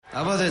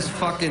How about this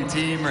fucking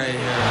team right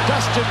here?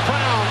 Dustin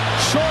Brown,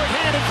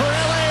 short-handed for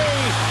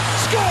LA.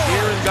 Score!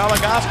 Here is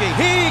Goligoski.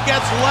 He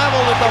gets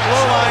leveled at the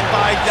blue line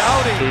by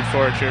Doughty.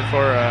 Cheered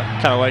for,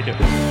 kind of like it.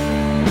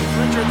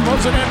 Richard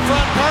throws it in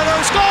front.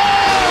 Pardo score!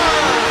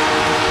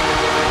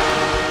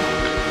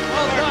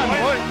 Well done,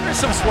 boy. There's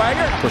some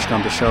swagger. Push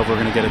come to shove,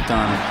 we're going to get it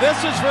done. This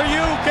is for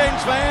you,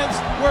 Kings fans,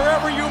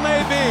 wherever you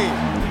may be.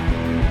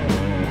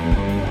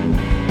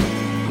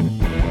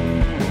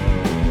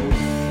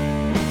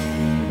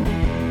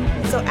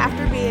 So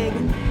after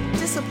being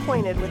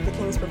disappointed with the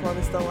Kings'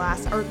 performance the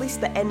last, or at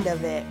least the end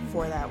of it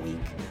for that week,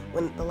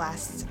 when the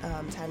last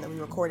time that we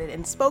recorded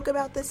and spoke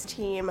about this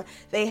team,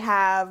 they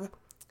have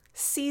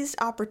seized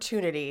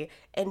opportunity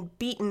and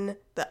beaten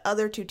the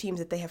other two teams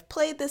that they have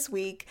played this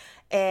week,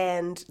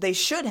 and they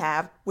should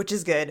have, which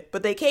is good,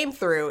 but they came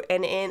through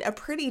and in a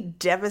pretty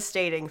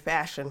devastating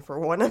fashion for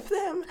one of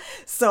them.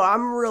 So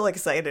I'm real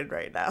excited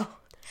right now.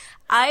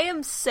 I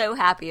am so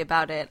happy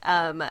about it.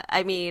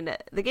 I mean,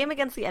 the game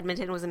against the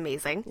Edmonton was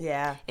amazing.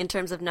 Yeah. In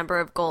terms of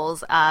number of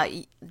goals.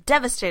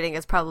 Devastating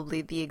is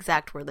probably the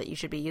exact word that you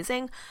should be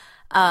using.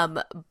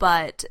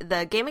 But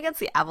the game against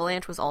the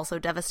Avalanche was also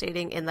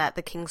devastating in that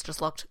the Kings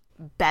just looked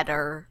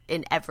better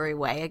in every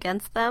way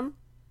against them.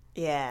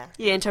 Yeah.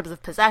 Yeah, in terms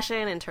of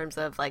possession, in terms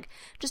of, like,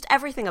 just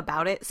everything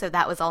about it. So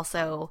that was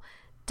also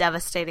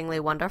devastatingly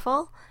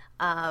wonderful.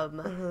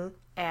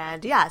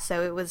 And, yeah,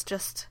 so it was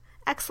just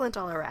excellent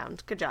all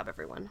around. Good job,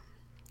 everyone.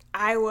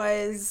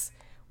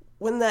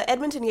 When the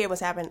Edmonton game was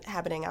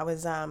happening, I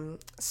was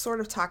sort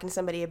of talking to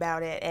somebody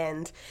about it,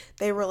 and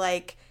they were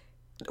like,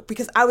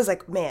 because I was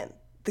like, man,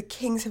 the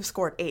Kings have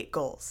scored 8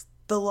 goals.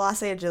 The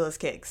Los Angeles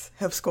Kings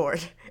have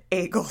scored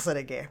 8 goals in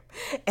a game.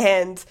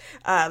 And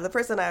the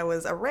person I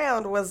was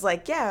around was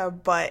like, yeah,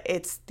 but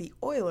it's the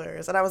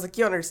Oilers. And I was like,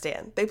 you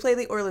understand. They play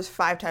the Oilers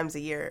 5 times a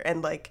year,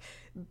 and, like,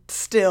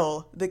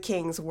 still the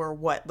Kings were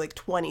like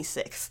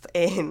 26th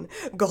in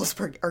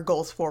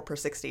goals for per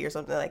 60 or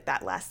something like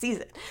that last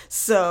season.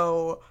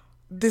 So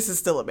this is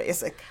still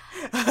amazing.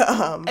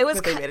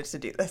 That they managed to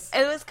do this.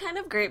 It was kind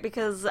of great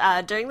because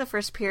during the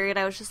first period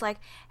I was just like,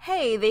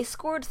 hey, they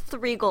scored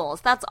 3 goals.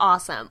 That's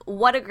awesome.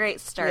 What a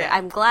great start. Yeah.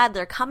 I'm glad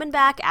they're coming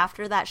back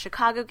after that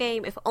Chicago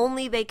game. If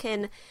only they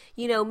can,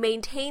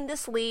 maintain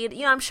this lead.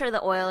 I'm sure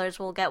the Oilers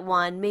will get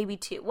 1, maybe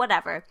 2,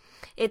 whatever.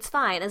 It's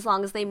fine as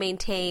long as they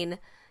maintain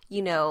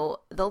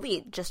the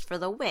lead just for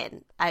the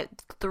win.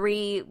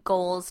 3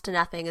 goals to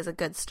nothing is a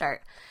good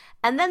start.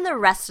 And then the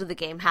rest of the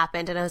game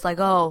happened, and I was like,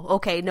 oh,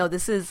 okay, no,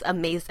 this is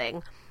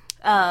amazing.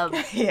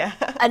 Yeah.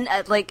 And,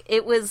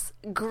 it was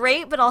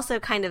great, but also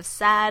kind of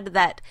sad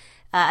that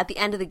at the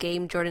end of the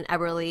game, Jordan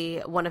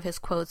Eberle, one of his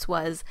quotes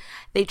was,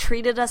 they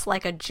treated us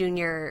like a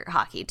junior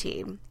hockey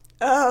team.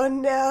 Oh,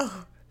 no.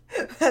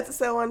 That's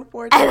so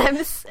unfortunate. And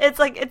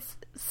it's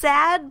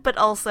sad, but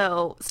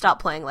also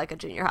stop playing like a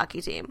junior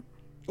hockey team.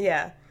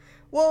 Yeah.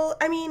 Well,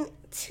 I mean,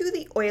 to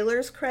the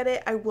Oilers'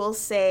 credit, I will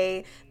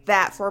say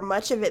that for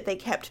much of it, they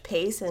kept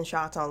pace and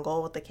shots on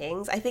goal with the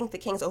Kings. I think the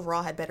Kings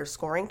overall had better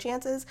scoring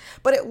chances,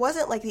 but it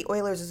wasn't like the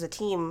Oilers as a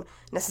team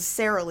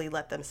necessarily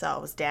let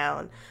themselves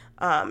down.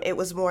 It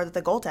was more that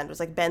the goaltenders,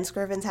 like Ben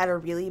Scrivens had a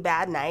really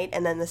bad night,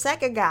 and then the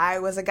second guy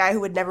was a guy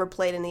who had never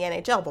played in the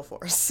NHL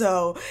before.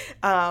 So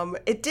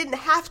it didn't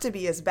have to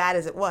be as bad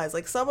as it was.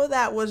 Like, some of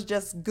that was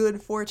just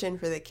good fortune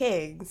for the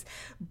Kings,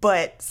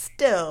 but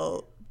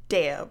still,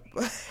 damn.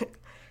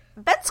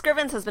 Ben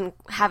Scrivens has been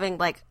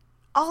having,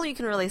 all you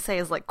can really say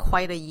is,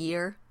 quite a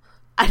year.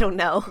 I don't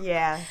know.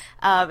 Yeah.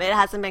 It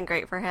hasn't been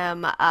great for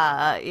him.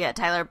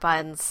 Tyler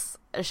Bunz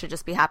should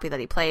just be happy that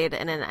he played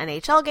in an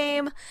NHL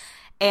game,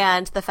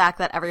 and the fact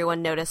that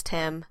everyone noticed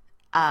him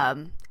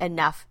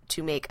enough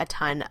to make a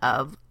ton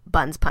of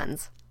Bunz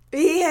puns.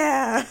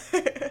 Yeah.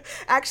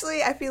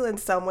 Actually, I feel in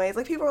some ways,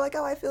 people are like,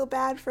 oh, I feel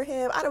bad for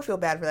him. I don't feel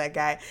bad for that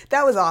guy.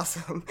 That was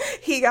awesome.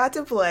 He got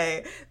to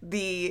play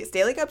the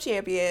Stanley Cup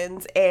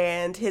champions,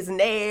 and his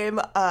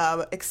name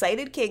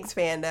excited Kings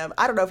fandom.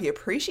 I don't know if he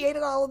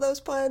appreciated all of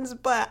those puns,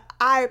 but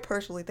I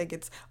personally think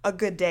it's a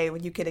good day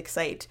when you can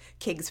excite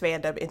Kings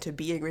fandom into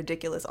being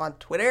ridiculous on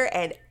Twitter,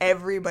 and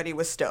everybody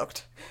was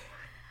stoked.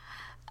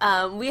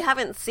 We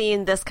haven't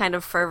seen this kind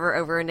of fervor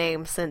over a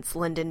name since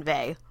Lyndon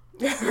Vay.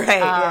 Right,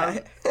 yeah.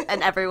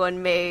 And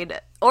everyone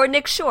or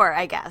Nick Shore,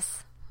 I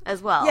guess,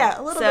 as well. Yeah,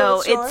 a little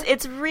so bit of Shore.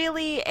 It's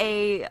really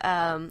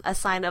a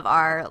sign of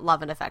our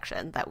love and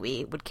affection that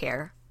we would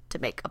care to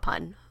make a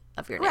pun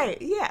of your name. Right,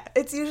 yeah.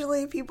 It's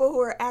usually people who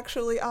are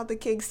actually on the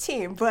Kings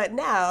team, but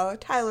now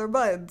Tyler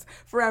Bunz,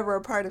 forever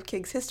a part of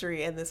Kings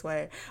history in this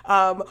way.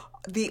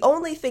 The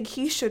only thing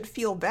he should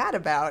feel bad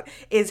about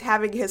is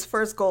having his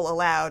first goal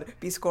allowed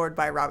be scored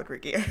by Robin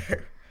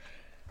Regier.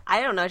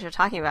 I don't know what you're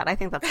talking about. I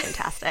think that's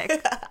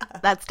fantastic.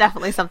 That's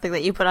definitely something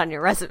that you put on your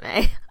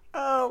resume.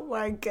 Oh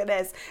my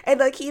goodness.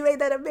 And he made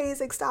that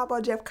amazing stop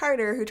on Jeff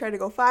Carter, who tried to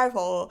go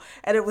 5-hole,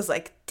 and it was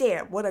like,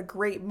 damn, what a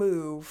great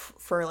move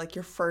for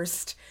your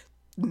first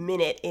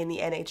minute in the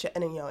NHL,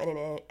 in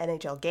an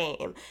NHL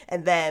game.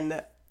 And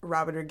then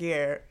Robin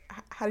Regier,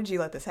 how did you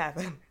let this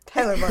happen?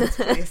 Tyler Bunz,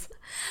 please.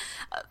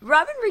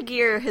 Robin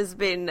Regeer has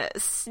been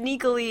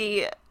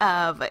sneakily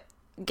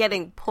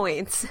getting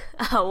points,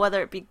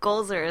 whether it be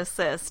goals or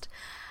assists.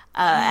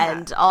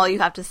 And all you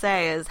have to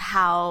say is,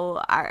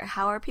 how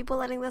are people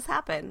letting this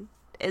happen?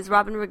 Is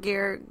Robin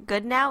Regeer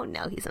good now?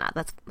 No, he's not.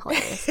 That's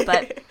hilarious.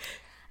 But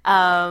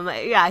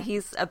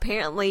he's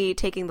apparently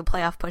taking the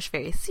playoff push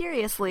very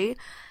seriously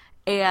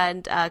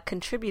and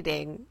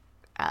contributing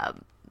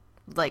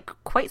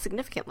quite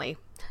significantly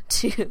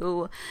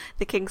to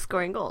the Kings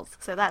scoring goals.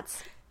 So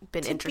that's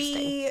been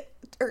interesting.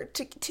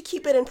 To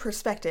keep it in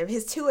perspective,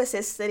 his 2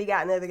 assists that he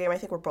got in the other game, I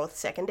think, were both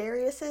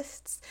secondary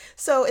assists.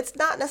 So it's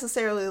not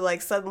necessarily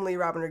like suddenly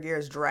Robin Regeer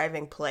is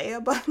driving play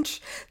a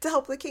bunch to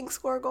help the Kings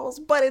score goals,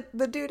 but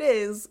the dude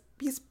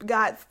he's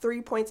got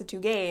 3 points in 2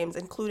 games,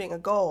 including a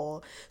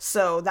goal.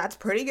 So that's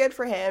pretty good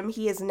for him.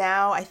 He is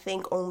now, I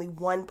think, only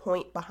 1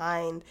 point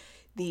behind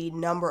the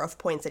number of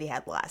points that he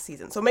had last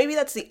season. So maybe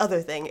that's the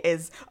other thing,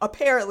 is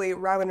apparently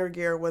Robin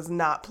Regeer was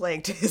not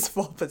playing to his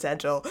full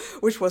potential,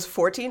 which was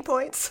 14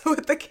 points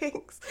with the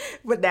Kings,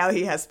 but now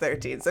he has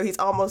 13. So he's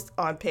almost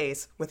on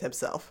pace with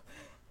himself.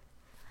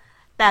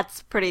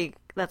 That's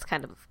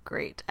kind of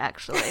great,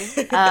 actually.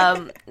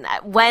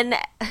 When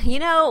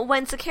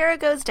Sekera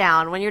goes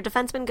down, when your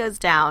defenseman goes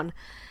down,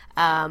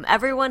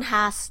 everyone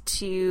has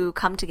to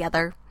come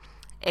together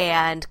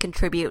and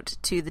contribute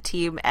to the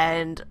team,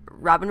 and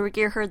Robin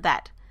Regeer heard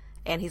that,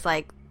 and he's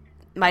like,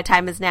 my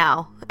time is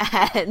now,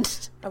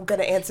 and I'm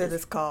gonna answer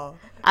this call.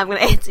 I'm gonna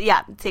answer,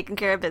 taking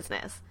care of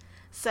business.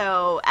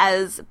 So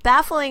as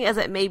baffling as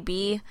it may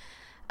be,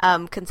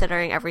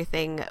 considering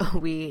everything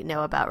we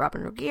know about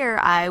Robin Regeer,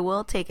 I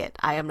will take it.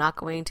 I am not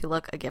going to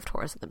look a gift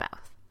horse in the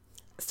mouth.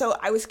 So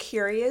I was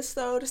curious,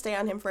 though, to stay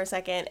on him for a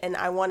second, and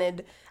I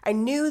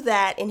knew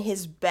that in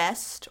his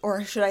best,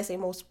 or should I say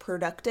most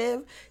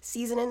productive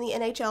season in the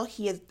NHL,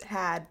 he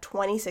had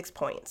 26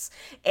 points,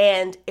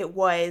 and it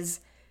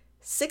was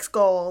 6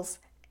 goals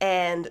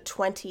and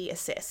 20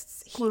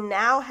 assists. He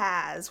now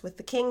has, with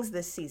the Kings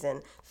this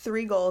season,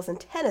 3 goals and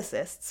 10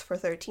 assists for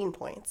 13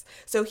 points.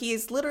 So he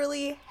is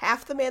literally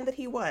half the man that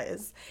he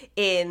was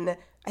in,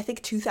 I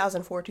think,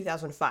 2004,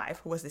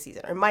 2005 was the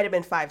season. Or it might have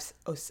been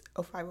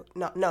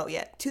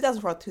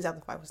 2004,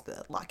 2005 was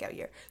the lockout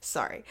year.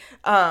 Sorry.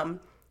 I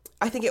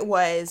think it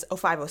was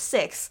 05,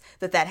 06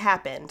 that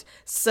happened.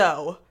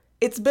 So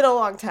it's been a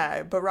long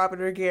time, but Robin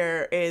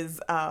Regeer is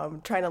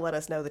trying to let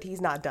us know that he's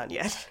not done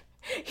yet.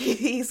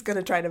 He's going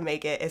to try to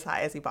make it as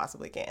high as he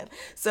possibly can.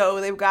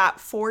 So they've got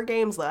 4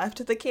 games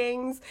left, the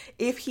Kings.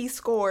 If he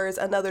scores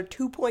another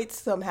 2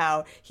 points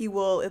somehow, he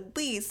will at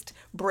least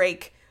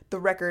break the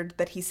record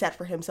that he set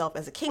for himself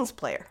as a Kings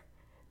player.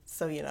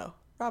 So,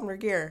 Robin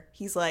Regeer,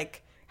 he's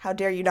like, how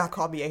dare you not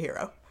call me a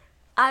hero?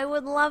 I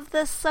would love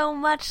this so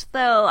much,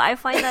 though. I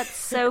find that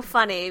so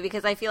funny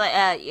because I feel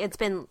like it's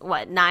been,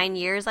 9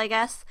 years, I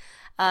guess,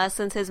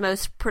 since his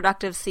most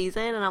productive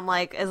season. And I'm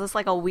like, is this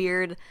like a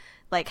weird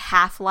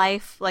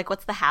half-life?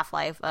 What's the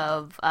half-life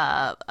of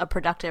a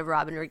productive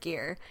Robin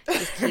Regeer? It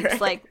just keeps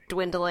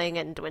dwindling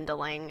and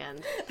dwindling,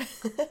 and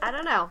I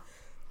don't know.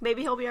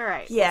 Maybe he'll be all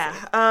right. Yeah.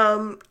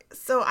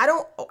 So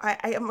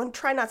I'm going to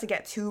try not to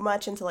get too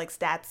much into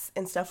stats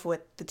and stuff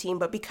with the team,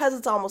 but because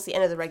it's almost the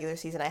end of the regular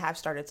season, I have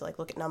started to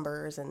look at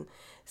numbers and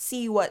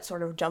see what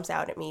sort of jumps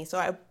out at me. So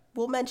I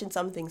will mention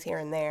some things here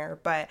and there,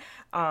 but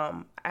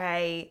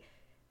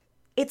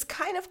it's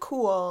kind of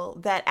cool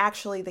that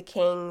actually the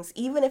Kings,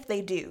 even if they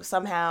do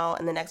somehow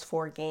in the next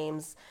 4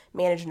 games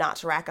manage not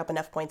to rack up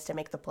enough points to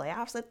make the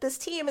playoffs, that this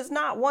team is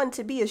not one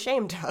to be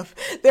ashamed of.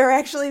 They're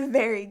actually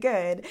very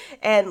good.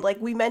 And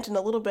we mentioned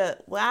a little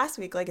bit last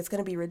week, it's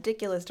going to be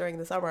ridiculous during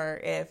the summer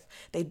if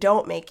they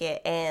don't make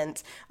it,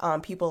 and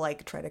people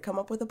try to come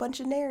up with a bunch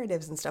of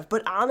narratives and stuff.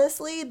 But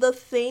honestly, the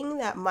thing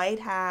that might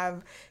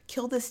have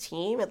killed this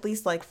team, at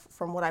least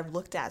from what I've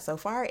looked at so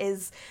far,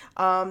 is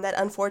that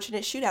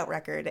unfortunate shootout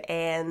record.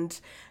 And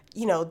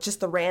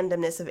just the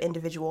randomness of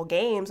individual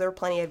games. There are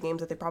plenty of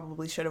games that they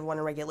probably should have won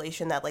in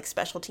regulation that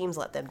special teams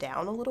let them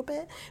down a little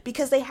bit,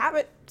 because they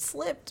haven't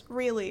slipped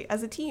really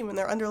as a team in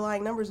their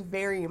underlying numbers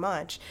very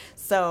much.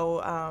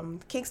 So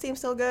Kings team's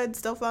still good,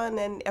 still fun,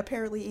 and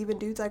apparently even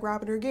dudes like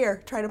Robin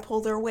Regeer trying to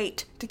pull their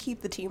weight to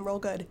keep the team real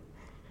good.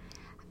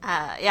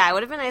 It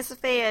would have been nice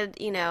if they had,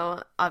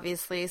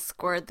 obviously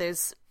scored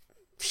those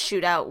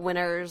shootout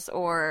winners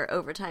or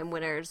overtime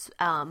winners.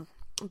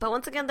 But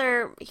once again,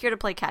 they're here to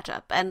play catch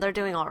up, and they're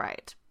doing all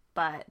right.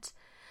 But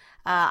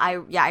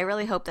I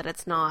really hope that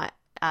it's not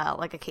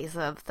a case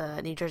of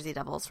the New Jersey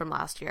Devils from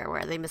last year,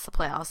 where they missed the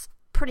playoffs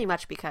pretty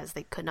much because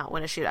they could not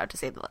win a shootout to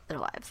save their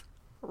lives.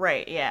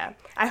 Right, yeah.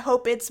 I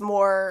hope it's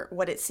more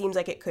what it seems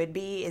like it could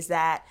be, is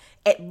that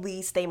at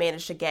least they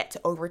managed to get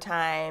to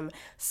overtime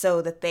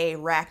so that they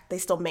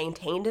still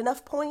maintained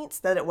enough points,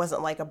 that it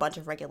wasn't a bunch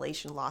of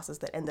regulation losses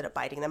that ended up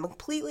biting them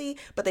completely,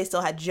 but they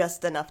still had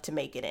just enough to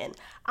make it in.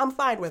 I'm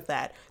fine with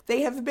that.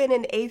 They have been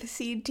an 8th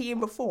seed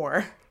team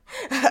before.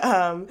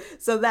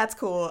 So that's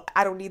cool.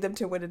 I don't need them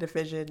to win a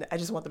division. I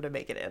just want them to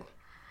make it in.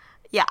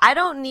 Yeah, I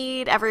don't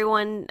need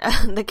everyone,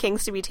 the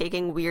Kings, to be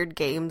taking weird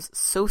games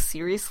so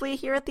seriously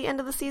here at the end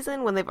of the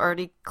season when they've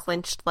already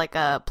clinched like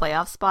a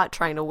playoff spot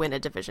trying to win a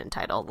division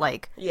title.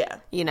 Like, Yeah.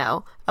 you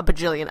know, a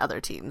bajillion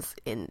other teams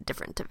in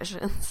different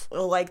divisions.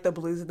 Like the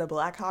Blues and the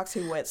Blackhawks,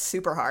 who went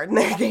super hard in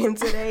their game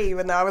today,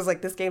 even though I was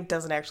like, this game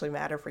doesn't actually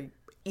matter for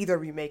either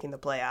of you making the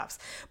playoffs.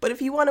 But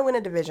if you want to win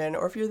a division,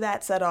 or if you're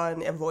that set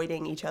on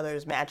avoiding each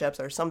other's matchups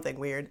or something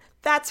weird,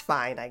 that's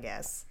fine, I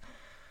guess.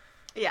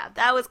 Yeah,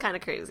 that was kind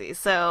of crazy.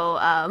 So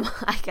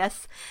I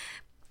guess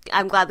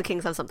I'm glad the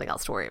Kings have something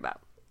else to worry about.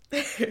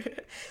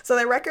 So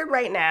their record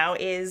right now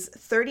is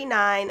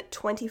 39,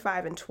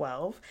 25, and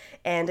 12.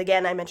 And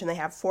again, I mentioned they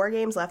have 4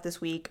 games left this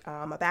week,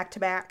 a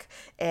back-to-back,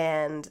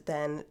 and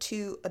then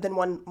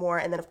one more.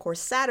 And then, of course,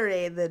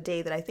 Saturday, the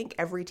day that I think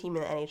every team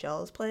in the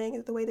NHL is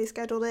playing the way they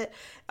scheduled it,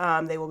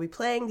 they will be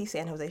playing the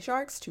San Jose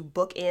Sharks to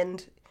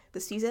bookend the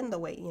season the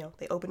way, you know,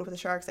 they open with the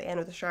Sharks, they end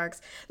with the Sharks.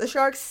 The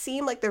Sharks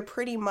seem like they're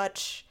pretty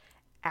much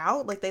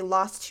out. Like, they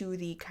lost to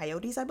the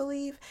Coyotes, I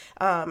believe,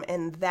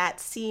 and that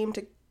seemed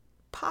to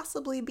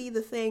possibly be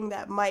the thing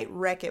that might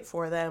wreck it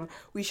for them.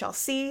 We shall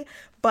see,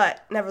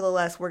 but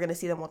nevertheless, we're going to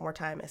see them one more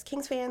time as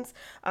Kings fans.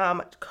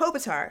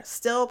 Kopitar,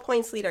 still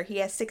points leader. He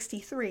has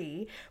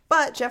 63,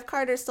 but Jeff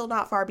Carter is still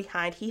not far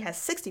behind. He has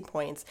 60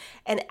 points,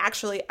 and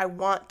actually, I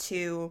want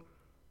to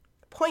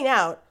point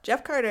out,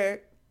 Jeff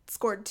Carter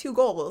scored 2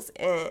 goals,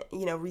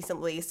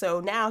 recently, so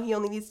now he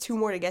only needs 2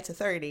 more to get to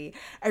 30.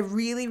 I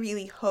really,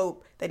 really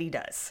hope that he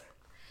does.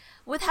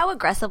 With how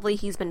aggressively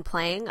he's been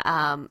playing,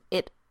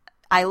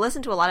 I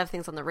listen to a lot of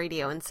things on the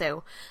radio, and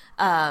so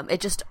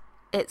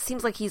it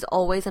seems like he's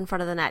always in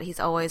front of the net. He's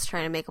always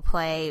trying to make a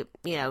play,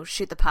 you know,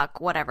 shoot the puck,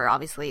 whatever.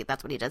 Obviously,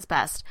 that's what he does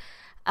best.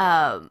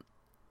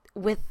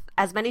 With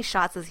as many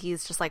shots as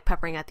he's just like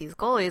peppering at these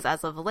goalies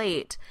as of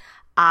late,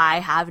 I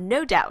have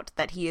no doubt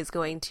that he is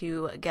going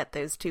to get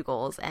those 2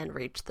 goals and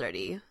reach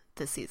 30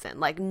 this season.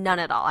 Like, none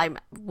at all. I'm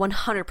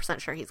 100%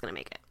 sure he's going to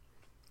make it.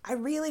 I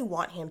really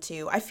want him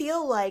to. I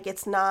feel like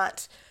it's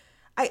not...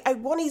 I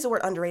want to use the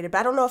word underrated, but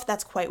I don't know if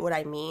that's quite what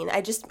I mean.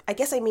 I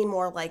guess I mean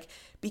more like,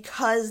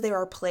 because there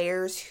are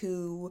players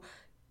who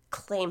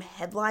claim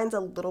headlines a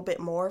little bit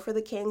more for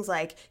the Kings,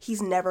 like,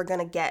 he's never going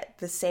to get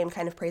the same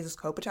kind of praise as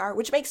Kopitar,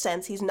 which makes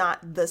sense. He's not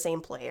the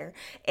same player.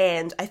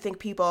 And I think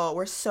people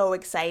were so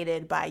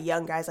excited by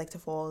young guys like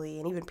Toffoli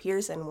and even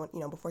Pearson, you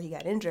know, before he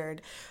got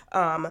injured,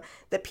 that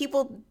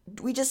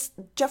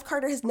Jeff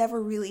Carter has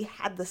never really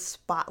had the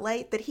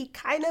spotlight that he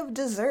kind of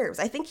deserves.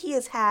 I think he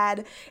has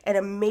had an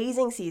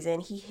amazing season.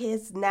 He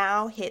has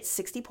now hit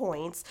 60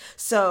 points.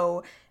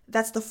 So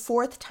that's the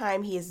 4th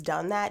time he has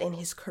done that in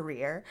his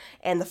career,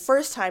 and the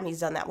first time he's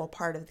done that while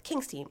part of the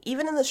Kings team.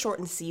 Even in the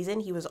shortened season,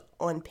 he was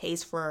on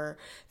pace for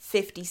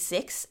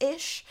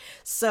 56-ish,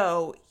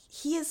 so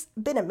he has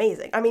been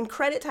amazing. I mean,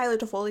 credit Tyler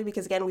Toffoli,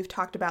 because again, we've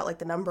talked about like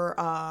the number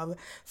of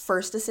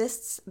first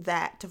assists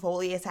that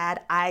Toffoli has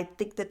had. I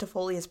think that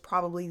Toffoli is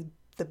probably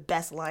the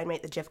best line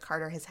mate that Jeff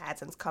Carter has had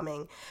since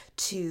coming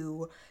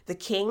to the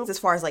Kings, as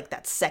far as like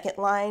that second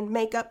line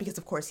makeup, because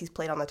of course he's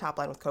played on the top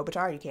line with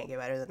Kopitar. You can't get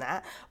better than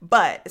that.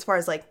 But as far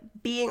as like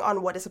being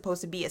on what is supposed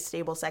to be a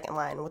stable second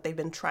line, what they've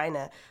been trying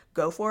to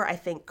go for, I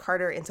think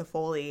Carter and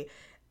Toffoli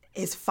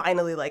is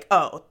finally like,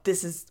 oh,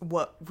 this is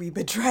what we've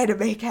been trying to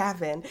make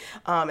happen.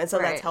 And so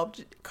That's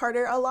helped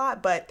Carter a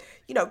lot. But,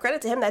 you know,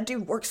 credit to him. That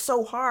dude works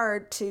so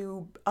hard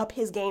to up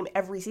his game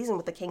every season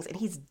with the Kings, and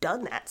he's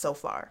done that so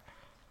far.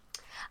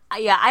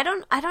 Yeah, I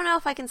don't know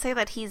if I can say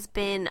that he's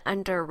been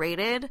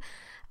underrated.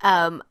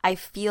 I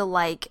feel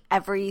like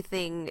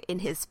everything in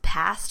his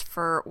past,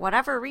 for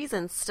whatever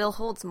reason, still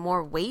holds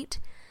more weight,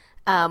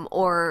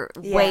 or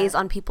weighs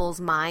on people's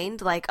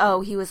mind. Like,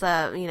 oh, he was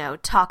a, you know,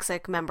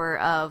 toxic member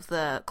of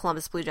the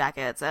Columbus Blue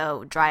Jackets.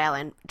 Oh, Dry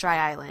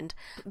Island.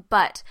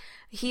 But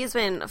he's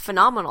been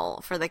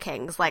phenomenal for the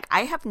Kings. Like,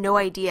 I have no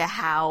idea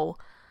how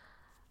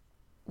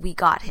we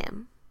got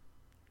him.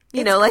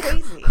 You know, like,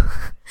 crazy.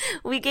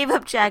 We gave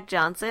up Jack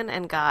Johnson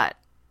and got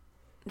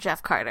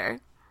Jeff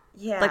Carter.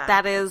 Yeah. Like,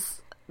 that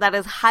is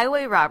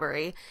highway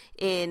robbery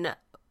in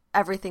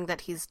everything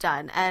that he's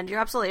done. And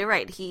you're absolutely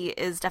right. He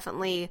is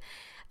definitely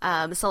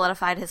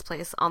solidified his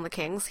place on the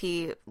Kings.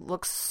 He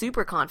looks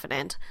super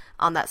confident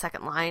on that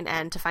second line.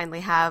 And to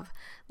finally have,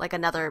 like,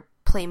 another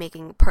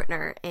playmaking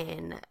partner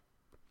in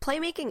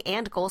playmaking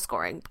and goal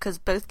scoring, because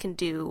both can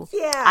do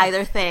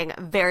either thing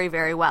very,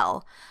 very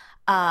well.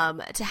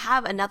 To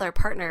have another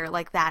partner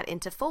like that in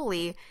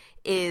Toffoli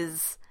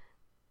is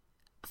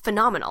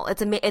phenomenal.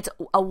 It's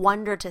a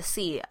wonder to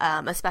see,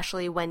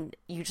 especially when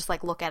you just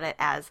like look at it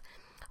as,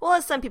 well,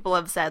 as some people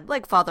have said,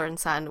 like father and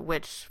son,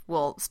 which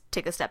we'll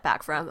take a step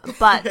back from,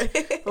 but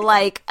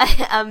like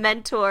a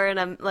mentor and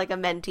a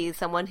mentee,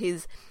 someone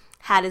who's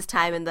had his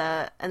time in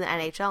the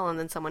NHL, and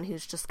then someone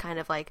who's just kind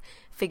of like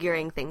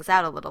figuring things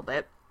out a little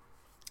bit.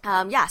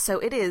 So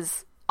it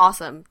is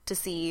awesome to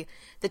see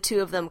the two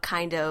of them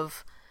kind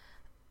of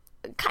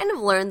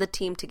learn the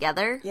team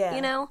together,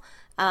 you know,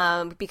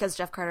 because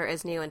Jeff Carter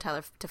is new and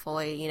Tyler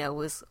Toffoli, you know,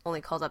 was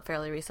only called up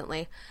fairly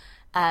recently.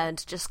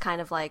 and just kind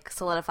of like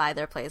solidify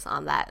their place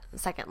on that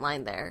second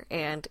line there.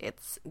 And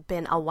it's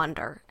been a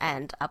wonder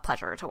and a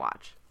pleasure to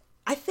watch.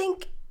 I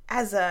think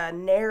as a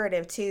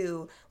narrative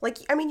too, like,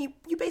 I mean,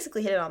 you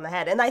basically hit it on the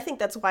head. And I think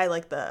that's why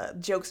like the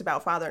jokes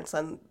about father and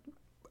son,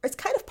 it's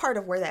kind of part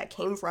of where that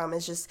came from,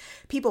 is just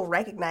people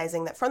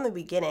recognizing that from the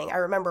beginning. I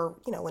remember,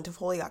 you know, when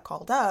Toffoli got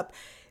called up,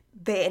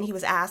 and he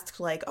was asked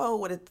like, oh,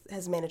 what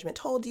has management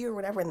told you or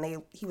whatever,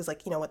 and he was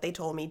like, you know what, they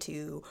told me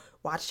to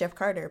watch Jeff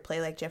Carter, play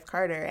like Jeff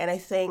Carter. And I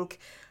think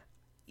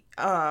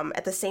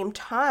at the same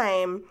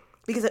time,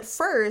 because at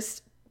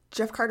first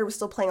Jeff Carter was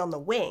still playing on the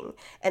wing,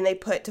 and they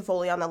put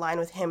Toffoli on the line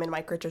with him and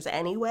Mike Richards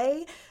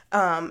anyway.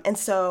 And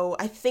so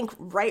I think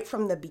right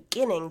from the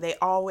beginning, they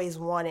always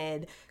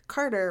wanted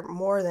Carter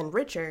more than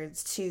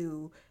Richards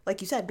to,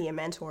 like you said, be a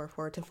mentor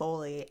for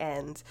Toffoli.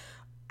 And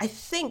I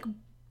think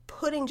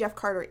putting Jeff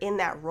Carter in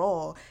that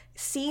role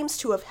seems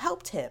to have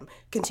helped him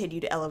continue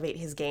to elevate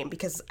his game,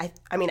 because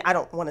I mean, I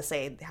don't want to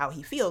say how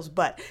he feels,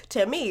 but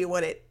to me,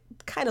 what it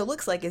kind of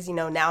looks like is, you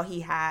know, now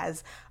he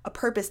has a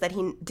purpose that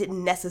he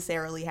didn't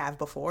necessarily have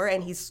before,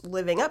 and he's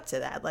living up to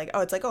that. Like,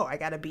 oh, it's like, oh, I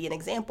got to be an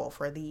example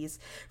for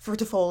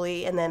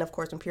Toffoli. And then, of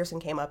course, when Pearson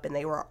came up and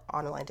they were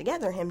on a line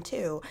together, him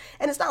too.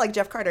 And it's not like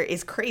Jeff Carter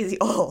is crazy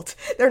old.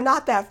 They're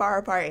not that far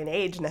apart in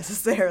age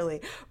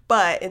necessarily.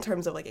 But in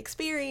terms of like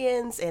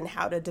experience and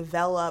how to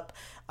develop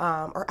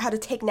or how to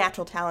take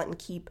natural talent and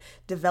keep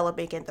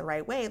developing it the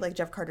right way, like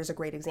Jeff Carter's a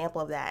great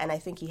example of that. And I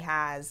think he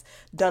has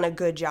done a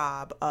good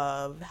job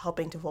of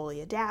helping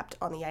Toffoli adapt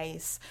on the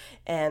ice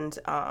and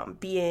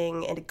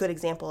being a good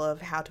example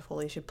of how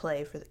Toffoli should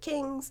play for the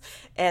Kings.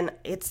 And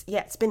it's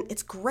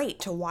great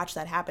to watch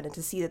that happen and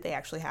to see that they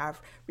actually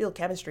have real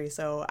chemistry.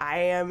 So I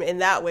am in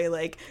that way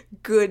like,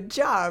 good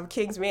job,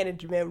 Kings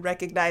management,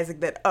 recognizing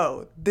that,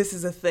 oh, this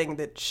is a thing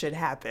that should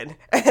happen,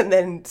 and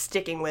then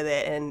sticking with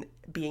it and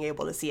being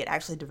able to see it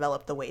actually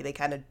develop the way they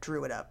kind of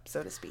drew it up,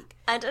 so to speak.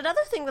 And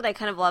another thing that I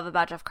kind of love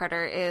about Jeff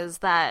Carter is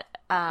that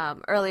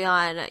early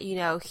on, you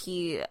know,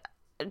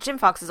 Jim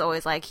Fox is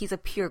always like, he's a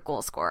pure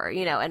goal scorer,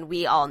 you know, and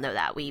we all know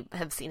that. We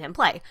have seen him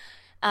play.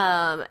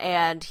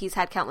 And he's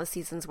had countless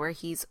seasons where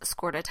he's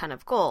scored a ton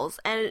of goals.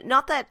 And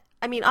not that,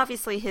 I mean,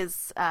 obviously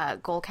his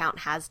goal count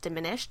has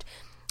diminished,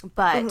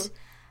 but,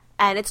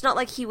 and it's not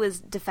like he was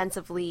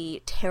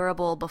defensively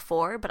terrible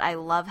before, but I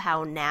love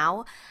how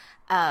now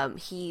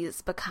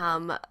he's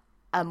become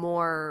a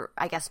more,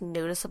 I guess,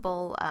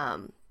 noticeable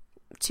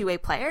two-way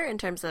player in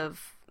terms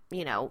of,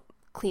 you know,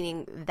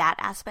 cleaning that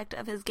aspect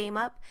of his game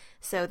up.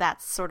 So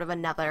that's sort of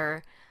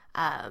another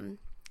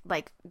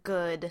like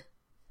good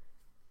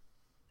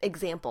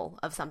example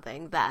of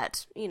something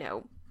that, you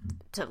know,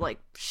 to like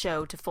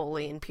show to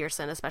Foley and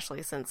Pearson,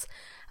 especially since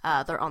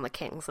they're on the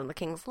Kings and the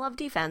Kings love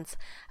defense.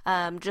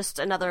 Just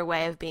another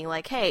way of being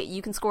like, hey,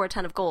 you can score a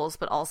ton of goals,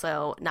 but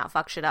also not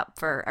fuck shit up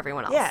for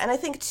everyone else. Yeah, and I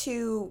think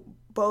to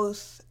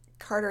both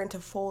Carter and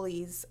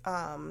Toffoli's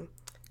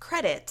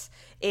credit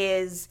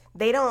is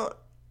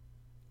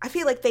I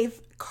feel like they've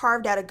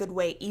carved out a good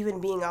way, even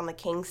being on the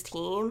Kings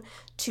team,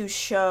 to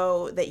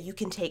show that you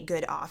can take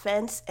good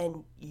offense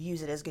and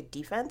use it as good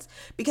defense.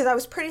 Because I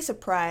was pretty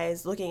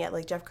surprised looking at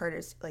like Jeff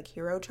Carter's like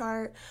hero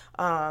chart,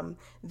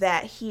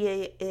 that he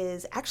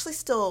is actually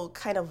still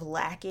kind of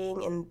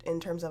lacking in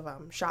terms of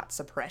shot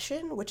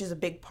suppression, which is a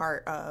big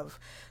part of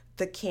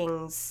the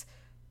Kings'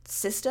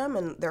 system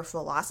and their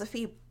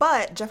philosophy.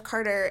 But Jeff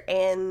Carter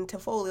and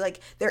Toffoli, like,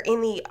 they're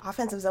in the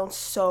offensive zone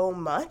so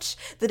much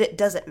that it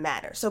doesn't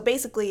matter. So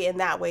basically in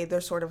that way,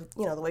 they're sort of,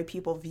 you know, the way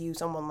people view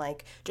someone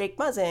like Jake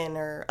Muzzin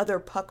or other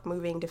puck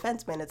moving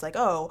defensemen, it's like,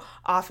 oh,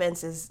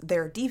 offense is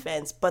their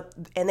defense,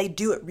 and they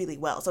do it really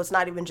well. So it's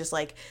not even just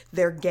like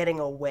they're getting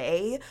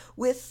away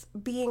with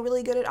being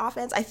really good at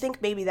offense. I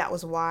think maybe that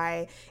was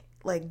why,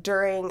 like,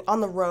 on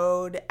the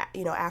road,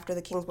 you know, after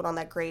the Kings went on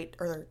that great,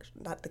 or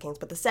not the Kings,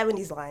 but the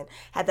 70s line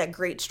had that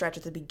great stretch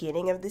at the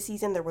beginning of the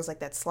season, there was like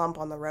that slump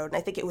on the road. And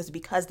I think it was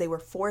because they were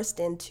forced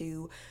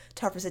into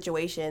tougher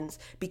situations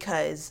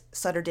because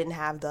Sutter didn't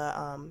have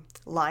the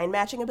line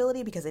matching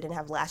ability because they didn't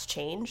have last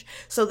change.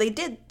 So they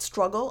did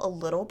struggle a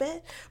little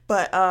bit.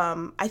 But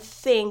I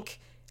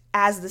think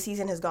as the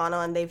season has gone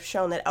on, they've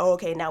shown that, oh,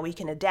 okay, now we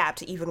can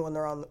adapt even when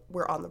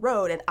we're on the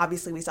road. And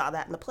obviously we saw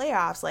that in the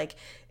playoffs. Like,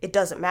 it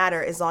doesn't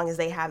matter as long as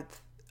they have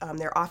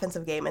their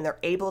offensive game and they're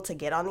able to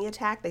get on the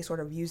attack, they sort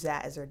of use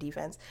that as their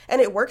defense.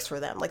 And it works for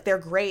them. Like, they're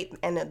great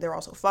and they're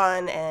also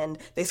fun and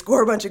they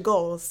score a bunch of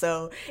goals.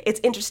 So it's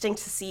interesting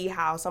to see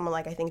how someone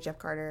like, I think, Jeff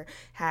Carter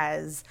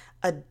has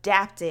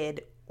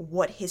adapted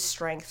what his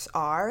strengths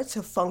are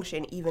to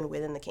function even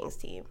within the Kings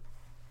team.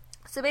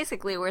 So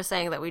basically we're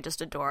saying that we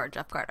just adore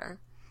Jeff Carter.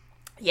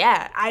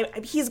 Yeah,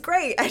 he's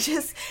great. And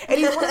he's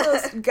one of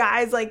those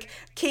guys, like,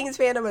 Kings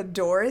fandom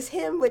adores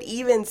him, but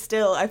even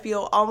still, I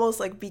feel almost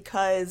like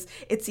because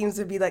it seems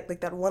to be like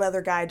that one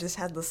other guy just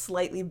has the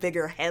slightly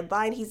bigger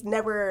headline, he's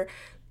never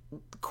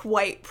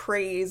quite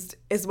praised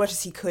as much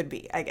as he could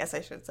be, I guess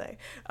I should say.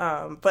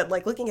 But,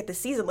 like, looking at the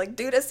season, like,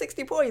 dude has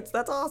 60 points.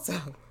 That's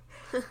awesome.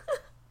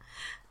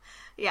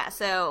 Yeah,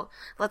 so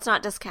let's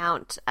not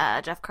discount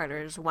Jeff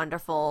Carter's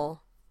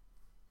wonderful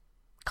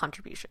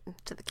contribution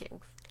to the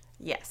Kings.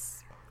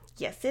 Yes.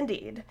 Yes,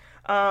 indeed.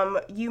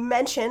 You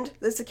mentioned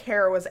the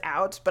Sekera was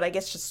out, but I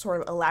guess just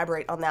sort of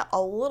elaborate on that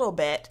a little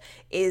bit,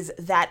 is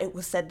that it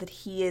was said that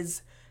he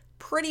is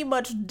pretty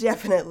much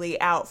definitely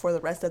out for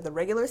the rest of the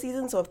regular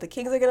season. So if the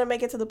Kings are going to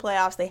make it to the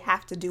playoffs, they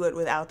have to do it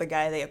without the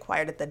guy they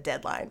acquired at the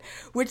deadline,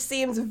 which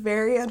seems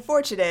very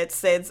unfortunate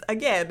since,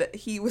 again,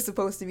 he was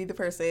supposed to be the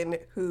person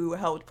who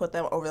helped put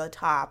them over the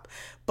top,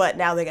 but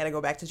now they got to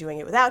go back to doing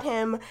it without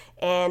him,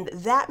 and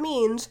that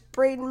means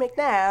Brayden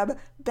McNabb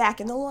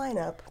back in the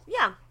lineup.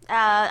 Yeah,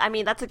 I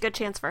mean, that's a good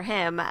chance for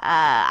him.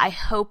 I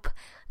hope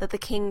that the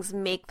Kings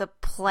make the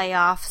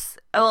playoffs.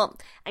 Well,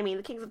 I mean,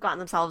 the Kings have gotten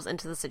themselves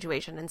into the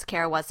situation, and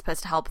Sekera was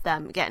supposed to help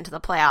them get into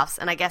the playoffs,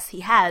 and I guess he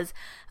has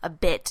a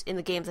bit in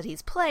the games that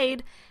he's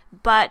played,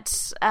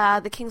 but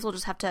the Kings will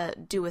just have to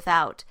do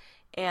without,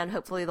 and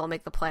hopefully they'll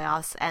make the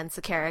playoffs, and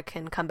Sekera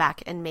can come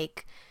back and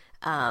make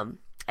an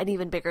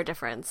even bigger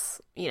difference,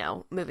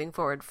 moving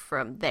forward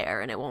from there,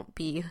 and it won't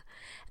be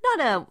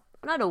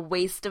not a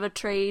waste of a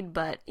trade,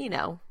 but,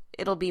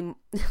 it'll be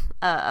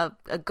a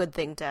good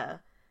thing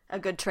a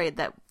good trade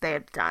that they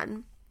have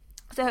done.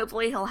 So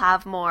hopefully he'll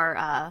have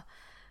more,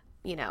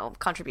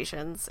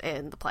 contributions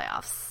in the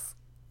playoffs.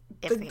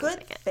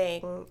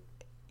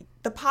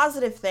 The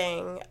positive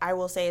thing I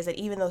will say is that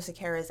even though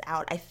Sekera is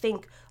out, I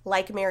think,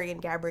 like Marian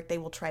Gaborik, they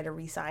will try to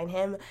re-sign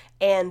him.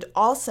 And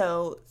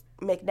also,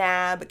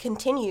 McNabb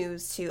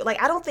continues to,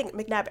 I don't think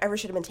McNabb ever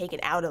should have been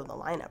taken out of the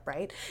lineup,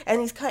 right?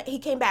 And he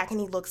came back and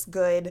he looks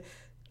good,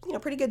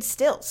 pretty good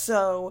still.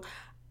 So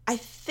I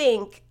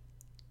think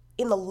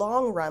in the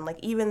long run,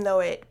 even though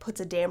it puts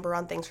a damper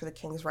on things for the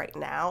Kings right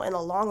now, in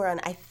the long run,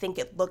 I think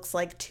it looks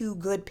like two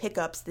good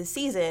pickups this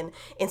season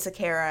in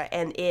Sekera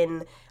and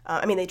in,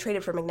 they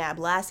traded for McNabb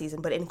last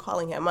season, but in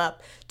calling him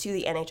up to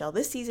the NHL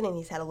this season, and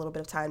he's had a little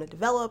bit of time to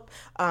develop,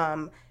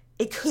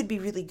 it could be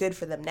really good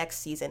for them next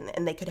season,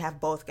 and they could have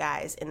both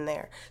guys in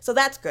there. So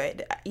that's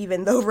good,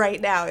 even though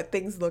right now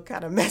things look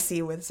kind of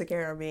messy with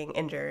Sekera being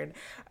injured.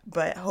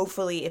 But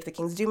hopefully if the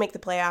Kings do make the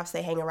playoffs,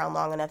 they hang around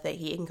long enough that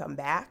he can come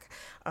back.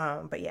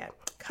 But yeah,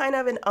 kind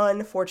of an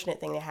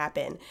unfortunate thing to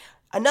happen.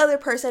 Another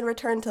person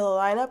returned to the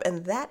lineup,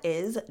 and that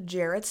is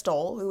Jarrett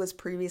Stoll, who was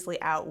previously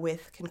out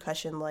with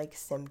concussion-like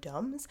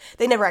symptoms.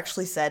 They never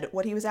actually said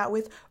what he was out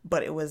with,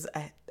 but it was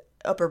an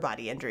upper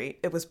body injury.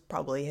 It was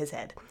probably his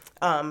head.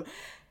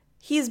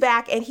 He's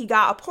back, and he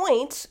got a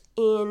point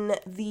in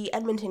the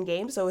Edmonton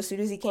game. So as soon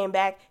as he came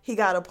back, he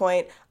got a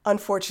point,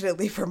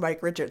 unfortunately, for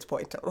Mike Richards'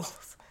 point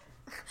totals.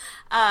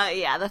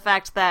 Yeah, the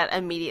fact that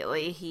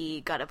immediately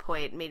he got a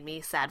point made me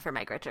sad for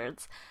Mike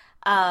Richards.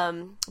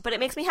 But it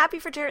makes me happy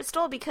for Jarrett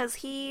Stoll because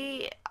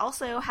he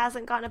also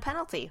hasn't gotten a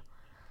penalty.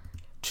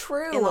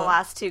 True. In the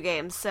last two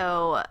games.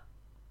 So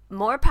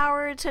more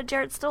power to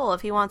Jarrett Stoll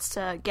if he wants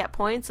to get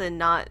points and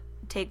not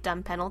take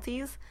dumb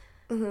penalties.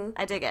 Mm-hmm.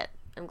 I dig it.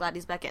 I'm glad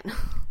he's back in.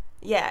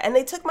 Yeah, and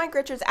they took Mike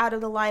Richards out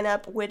of the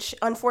lineup, which,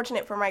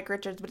 unfortunate for Mike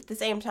Richards, but at the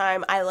same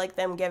time, I like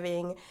them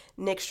giving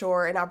Nick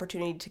Shore an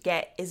opportunity to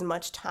get as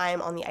much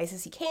time on the ice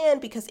as he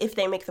can, because if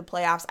they make the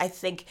playoffs, I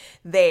think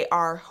they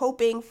are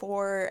hoping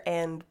for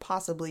and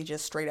possibly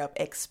just straight up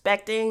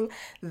expecting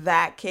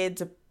that kid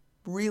to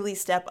really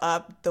step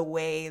up the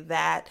way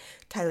that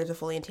Tyler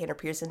Toffoli and Tanner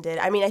Pearson did.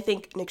 I mean, I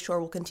think Nick Shore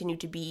will continue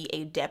to be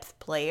a depth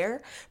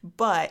player,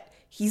 but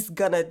he's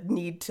gonna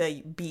need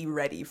to be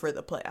ready for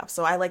the playoffs.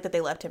 So I like that they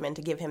left him in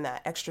to give him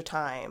that extra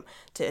time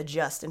to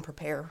adjust and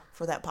prepare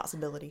for that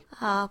possibility.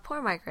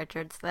 Poor Mike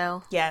Richards,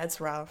 though. Yeah,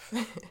 it's rough.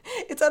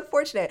 It's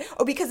unfortunate.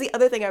 Oh, because the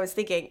other thing I was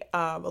thinking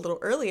a little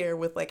earlier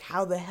with,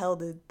 how the hell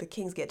did the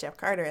Kings get Jeff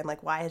Carter, and,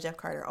 why has Jeff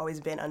Carter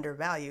always been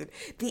undervalued?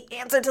 The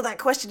answer to that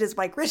question is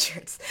Mike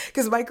Richards,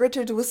 because Mike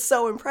Richards was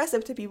so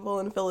impressive to people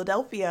in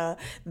Philadelphia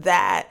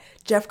that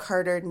Jeff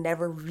Carter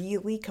never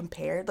really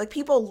compared.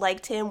 People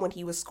liked him when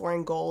he was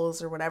scoring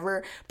goals or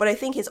whatever, but I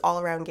think his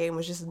all-around game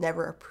was just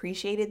never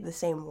appreciated the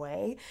same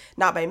way.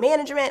 Not by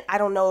management. I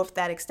don't know if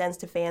that extends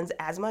to fans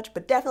as much,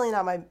 but definitely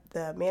not by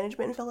the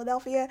management in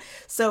Philadelphia.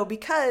 So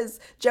because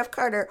Jeff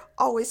Carter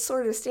always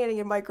sort of standing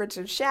in Mike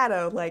Richards'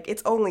 shadow,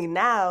 it's only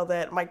now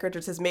that Mike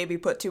Richards has maybe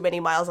put too many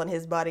miles on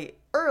his body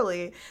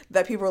early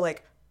that people are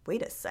like,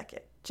 wait a second,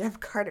 Jeff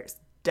Carter's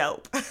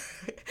dope.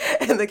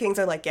 And the Kings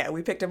are like, yeah,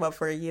 we picked him up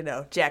for,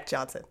 Jack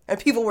Johnson. And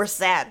people were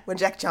sad when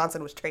Jack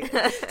Johnson was traded.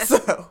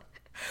 So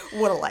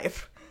what a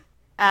life.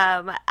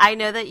 I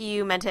know that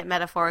you meant it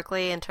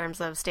metaphorically in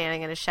terms of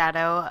standing in his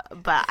shadow,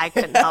 but I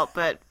couldn't help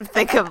but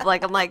think of,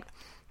 I'm like,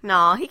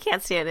 no, he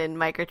can't stand in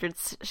Mike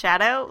Richards'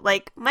 shadow.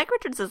 Mike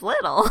Richards is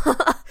little.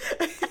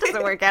 That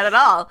doesn't work out at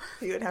all.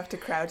 He would have to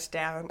crouch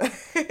down.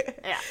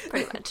 Yeah,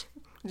 pretty much.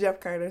 Jeff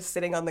Carter's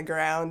sitting on the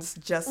ground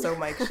just so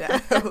Mike's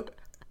shadow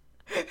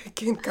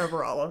can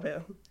cover all of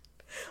him.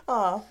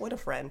 Aw, what a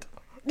friend.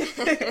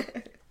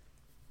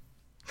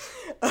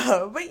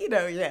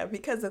 But yeah,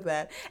 because of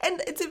that.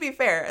 And to be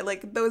fair,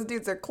 those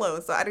dudes are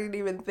close, so I don't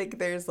even think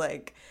there's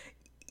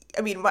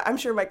I'm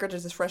sure Mike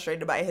Richards is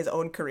frustrated by his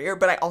own career,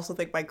 but I also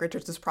think Mike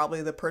Richards is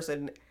probably the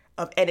person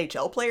of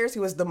NHL players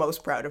who was the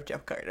most proud of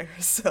Jeff Carter.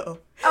 So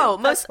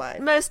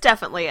most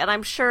definitely. And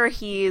I'm sure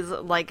he's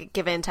like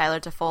given Tyler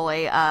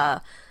Toffoli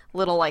a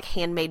little like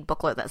handmade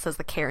booklet that says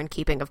the care and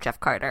keeping of Jeff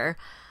Carter.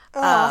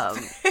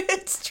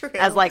 It's true.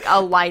 As like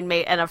a line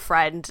mate and a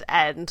friend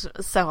and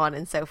so on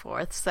and so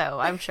forth. So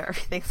I'm sure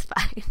everything's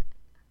fine.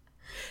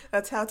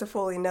 That's how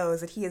Toffoli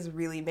knows that he has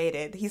really made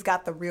it. He's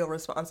got the real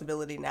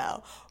responsibility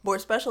now. More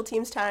special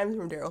teams times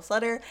from Daryl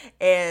Sutter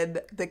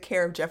and the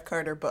Care of Jeff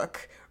Carter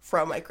book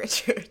from Mike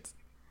Richards.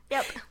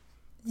 Yep.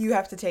 You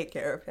have to take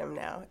care of him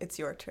now. It's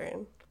your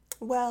turn.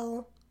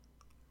 Well,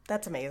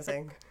 that's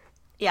amazing.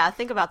 Yeah,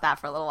 think about that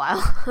for a little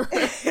while.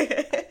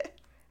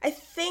 I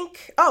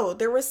think,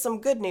 there was some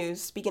good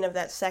news, speaking of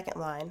that second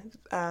line.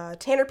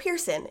 Tanner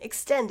Pearson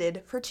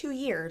extended for 2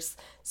 years,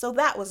 so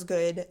that was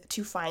good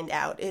to find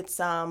out. It's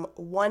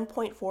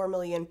 $1.4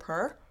 million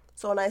per,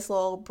 so a nice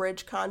little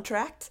bridge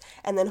contract,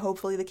 and then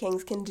hopefully the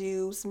Kings can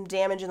do some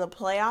damage in the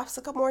playoffs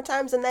a couple more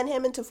times, and then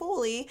him and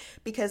Toffoli,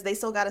 because they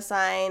still got to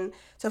sign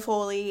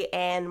Toffoli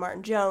and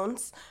Martin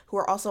Jones, who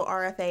are also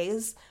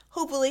RFAs.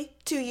 Hopefully,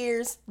 2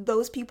 years,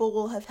 those people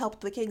will have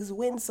helped the Kings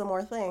win some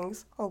more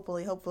things.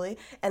 Hopefully.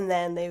 And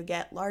then they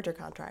get larger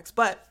contracts.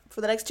 But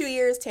for the next 2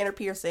 years, Tanner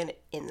Pearson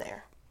in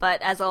there.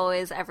 But as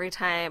always, every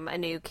time a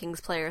new Kings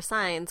player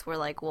signs, we're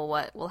like, well,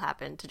 what will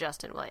happen to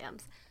Justin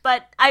Williams?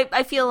 But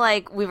I feel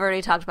like we've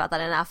already talked about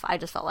that enough. I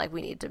just felt like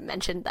we need to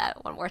mention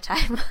that one more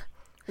time.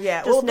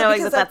 Yeah. Just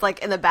knowing that that's like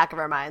in the back of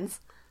our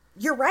minds.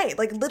 You're right.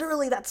 Like,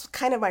 literally, that's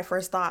kind of my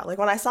first thought. Like,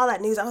 when I saw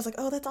that news, I was like,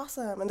 oh, that's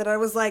awesome. And then I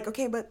was like,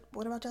 okay, but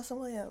what about Justin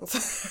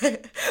Williams?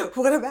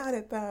 What about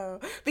it, though?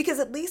 Because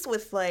at least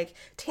with, like,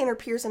 Tanner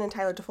Pearson and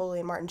Tyler Toffoli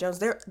and Martin Jones,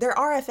 they're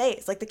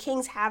RFAs. Like, the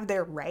Kings have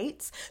their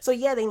rights. So,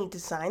 yeah, they need to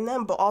sign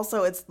them. But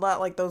also, it's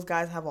not like those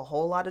guys have a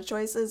whole lot of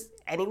choices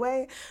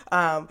anyway.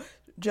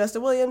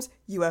 Justin Williams,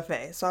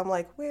 UFA. So I'm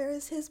like, where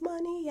is his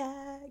money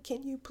at?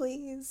 Can you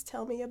please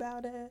tell me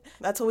about it?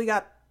 That's what we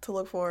got to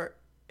look for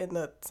in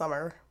the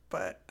summer.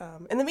 But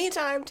in the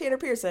meantime, Tanner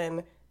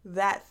Pearson,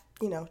 that,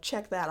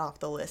 check that off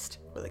the list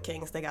for the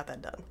Kings. They got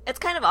that done. It's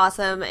kind of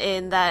awesome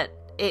in that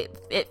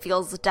it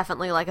feels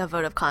definitely like a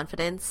vote of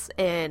confidence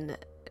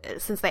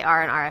since they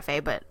are an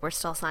RFA, but we're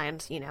still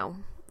signed,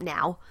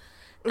 now.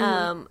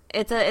 Mm-hmm.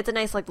 It's a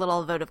nice like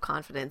little vote of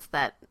confidence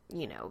that,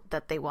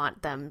 that they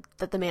want them,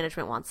 that the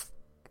management wants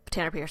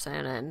Tanner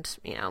Pearson and,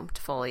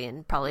 Toffoli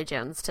and probably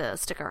Jones to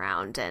stick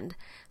around and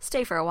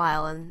stay for a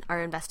while and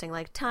are investing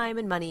like time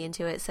and money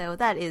into it. So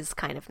that is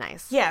kind of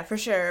nice. Yeah, for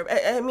sure.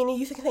 I mean,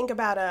 you think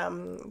about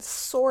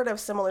sort of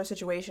similar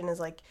situation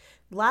as like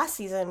last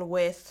season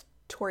with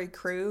Torrey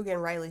Krug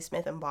and Riley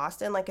Smith in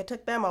Boston. Like, it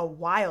took them a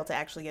while to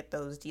actually get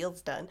those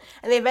deals done.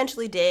 And they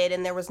eventually did,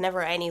 and there was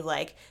never any,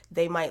 like,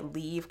 they might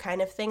leave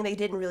kind of thing. They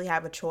didn't really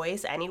have a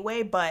choice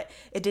anyway, but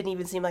it didn't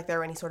even seem like there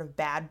were any sort of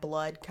bad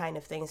blood kind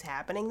of things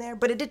happening there.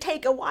 But it did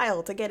take a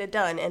while to get it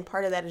done, and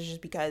part of that is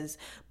just because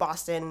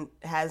Boston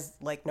has,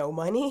 like, no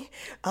money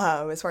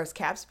as far as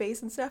cap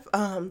space and stuff.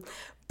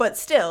 But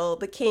still,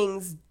 the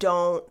Kings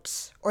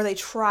don't, or they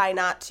try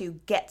not to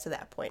get to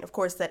that point. Of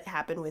course, that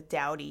happened with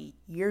Doughty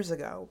years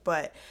ago.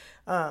 But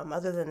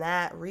other than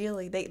that,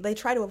 really, they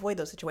try to avoid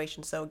those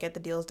situations. So get the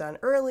deals done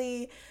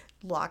early,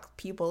 lock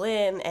people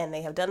in, and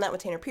they have done that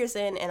with Tanner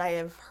Pearson. And I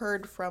have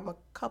heard from a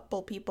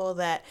couple people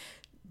that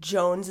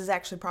Jones is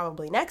actually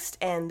probably next,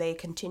 and they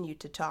continue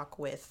to talk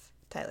with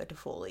Tyler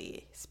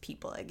Toffoli's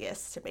people, I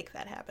guess, to make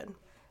that happen.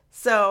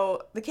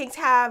 So the Kings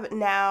have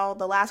now,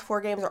 the last 4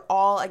 games are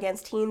all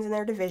against teams in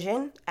their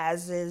division,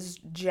 as is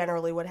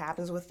generally what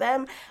happens with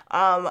them.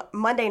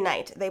 Monday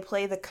night, they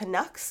play the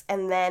Canucks,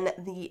 and then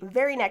the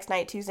very next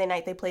night, Tuesday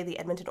night, they play the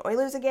Edmonton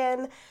Oilers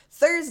again.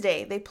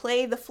 Thursday, they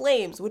play the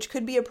Flames, which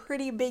could be a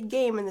pretty big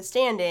game in the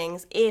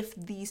standings if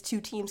these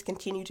two teams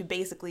continue to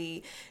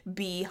basically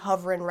be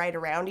hovering right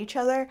around each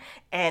other,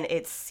 and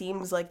it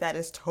seems like that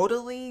is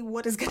totally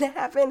what is going to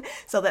happen.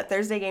 So that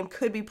Thursday game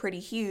could be pretty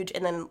huge,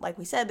 and then, like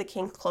we said, the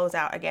Kings close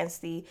out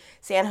against the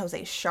San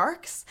Jose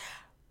Sharks.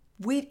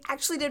 We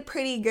actually did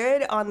pretty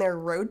good on their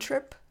road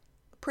trip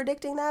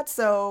predicting that,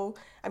 so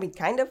I mean,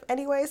 kind of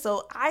anyway.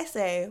 So I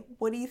say,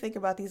 what do you think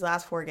about these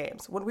last 4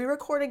 games? When we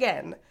record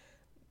again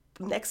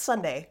next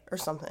Sunday or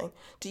something,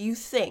 do you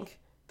think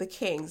the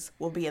Kings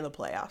will be in the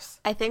playoffs?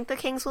 I think the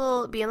Kings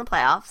will be in the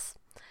playoffs.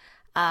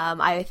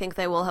 I think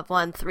they will have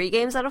won 3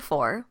 games out of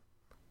 4.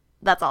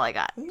 That's all I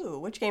got. Ooh,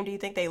 which game do you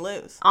think they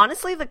lose?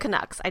 Honestly, the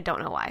Canucks. I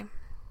don't know why.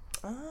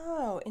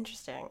 Oh,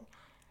 interesting.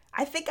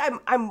 I think I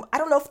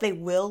don't know if they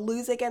will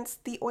lose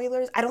against the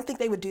Oilers. I don't think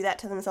they would do that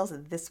to themselves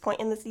at this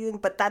point in the season,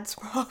 but that's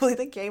probably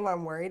the game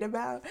I'm worried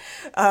about.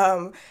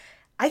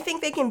 I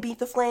think they can beat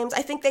the Flames.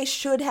 I think they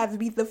should have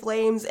beat the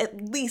Flames at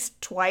least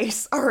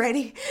twice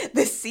already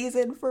this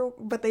season,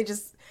 but they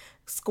just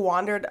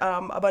squandered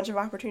a bunch of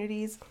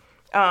opportunities.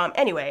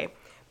 Anyway,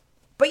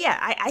 but yeah,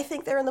 I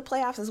think they're in the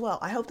playoffs as well.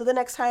 I hope that the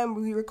next time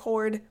we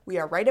record, we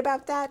are right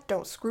about that.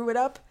 Don't screw it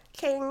up,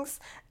 Kings.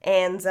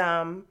 And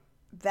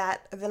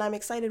then I'm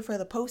excited for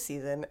the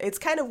postseason. It's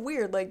kind of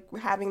weird, like,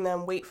 having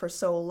them wait for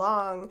so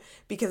long,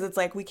 because it's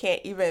like we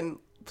can't even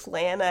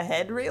plan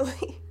ahead,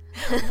 really.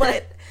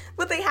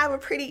 But they have a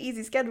pretty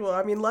easy schedule.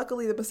 I mean,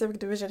 luckily the Pacific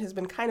Division has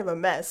been kind of a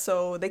mess,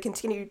 so they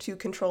continue to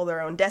control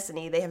their own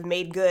destiny. They have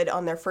made good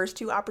on their first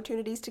 2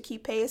 opportunities to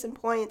keep pace and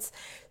points.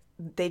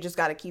 They just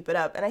got to keep it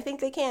up, and I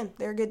think they can.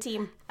 They're a good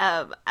team.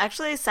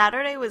 Actually,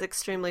 Saturday was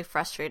extremely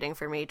frustrating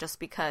for me just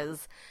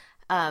because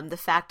the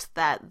fact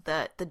that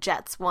the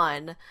Jets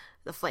won,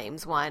 the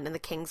Flames won, and the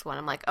Kings won.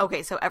 I'm like,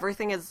 okay, so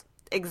everything is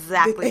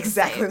exactly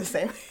the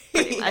same.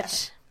 Pretty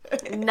much.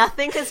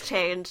 Nothing has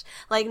changed.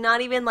 Like, not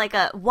even like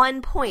a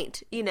 1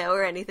 point,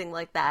 or anything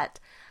like that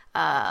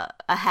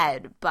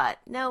ahead. But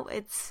no,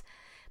 it's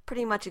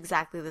pretty much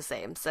exactly the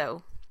same.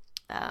 So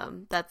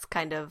that's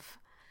kind of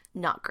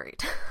not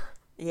great.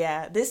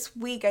 Yeah, this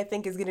week I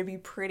think is going to be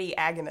pretty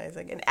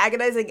agonizing. An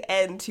agonizing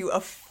end to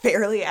a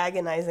fairly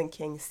agonizing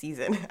Kings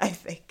season, I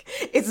think.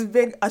 It's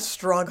been a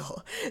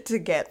struggle to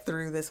get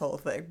through this whole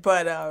thing.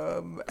 But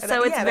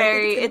so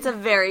it's a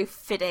very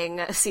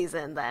fitting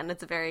season then.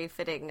 It's a very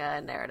fitting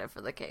narrative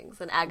for the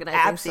Kings. An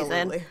agonizing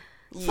season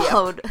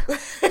followed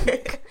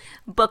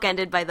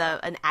bookended by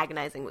an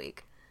agonizing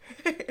week.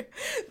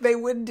 They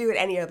wouldn't do it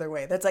any other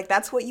way.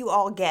 That's what you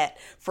all get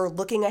for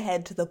looking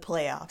ahead to the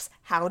playoffs.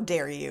 How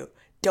dare you?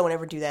 Don't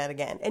ever do that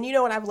again. And you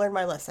know what? I've learned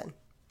my lesson.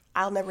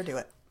 I'll never do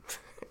it.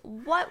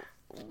 What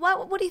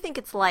do you think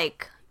it's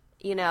like,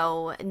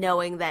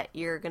 knowing that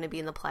you're going to be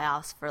in the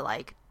playoffs for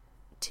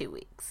 2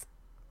 weeks?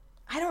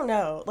 I don't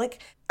know.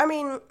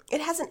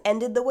 It hasn't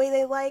ended the way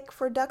they like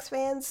for Ducks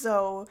fans,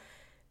 so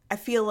I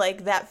feel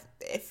like that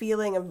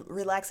feeling of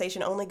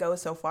relaxation only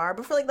goes so far.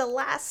 But for the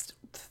last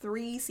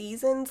 3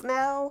 seasons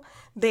now,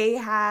 they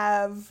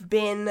have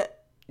been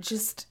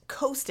just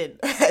coasted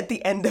at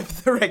the end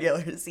of the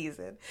regular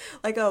season.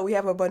 We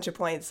have a bunch of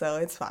points, so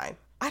it's fine.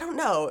 I don't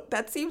know.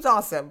 That seems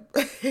awesome.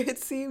 It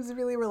seems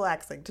really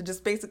relaxing to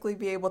just basically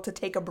be able to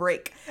take a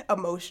break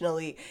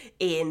emotionally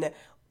in,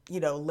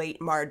 late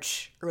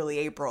March, early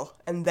April,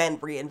 and then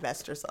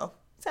reinvest yourself.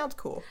 Sounds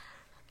cool.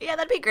 Yeah,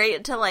 that'd be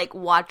great to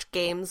watch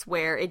games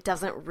where it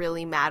doesn't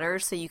really matter,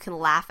 so you can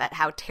laugh at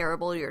how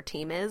terrible your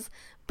team is,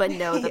 but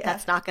know that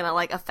that's not going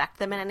to affect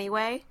them in any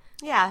way.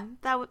 Yeah,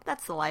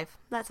 that's the life.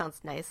 That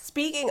sounds nice.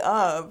 Speaking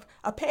of,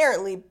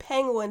 apparently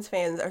Penguins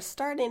fans are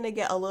starting to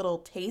get a little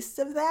taste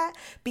of that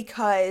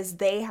because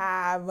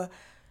they've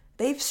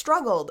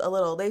struggled a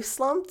little. They've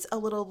slumped a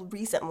little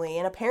recently,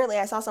 and apparently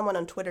I saw someone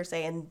on Twitter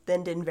say and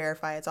then didn't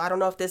verify it, so I don't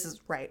know if this is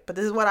right, but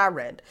this is what I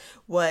read,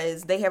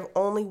 was they have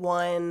only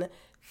won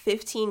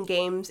 15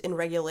 games in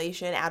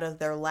regulation out of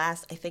their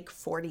last, I think,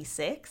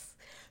 46.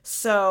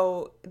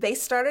 So they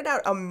started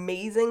out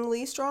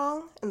amazingly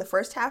strong in the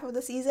first half of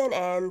the season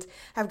and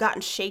have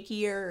gotten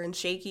shakier and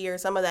shakier.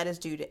 Some of that is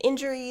due to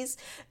injuries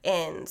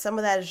and some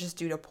of that is just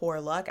due to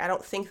poor luck. I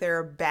don't think they're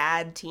a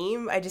bad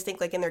team. I just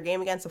think in their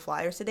game against the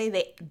Flyers today,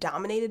 they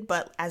dominated,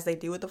 but as they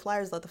do with the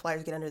Flyers, let the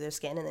Flyers get under their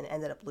skin and then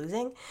ended up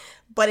losing.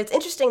 But it's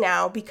interesting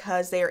now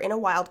because they are in a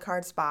wild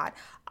card spot.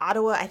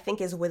 Ottawa, I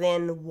think, is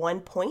within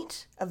 1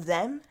 point of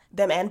them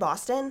and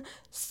Boston.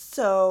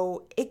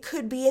 So it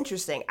could be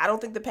interesting. I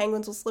don't think the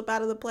Penguins will slip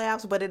out of the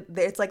playoffs, but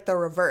it's the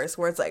reverse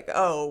where it's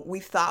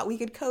we thought we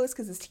could coast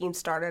because this team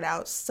started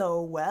out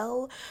so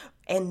well,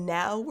 and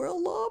now we're a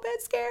little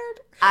bit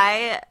scared.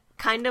 I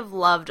kind of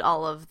loved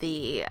all of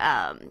the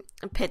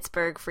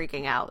Pittsburgh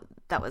freaking out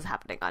that was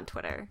happening on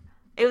Twitter.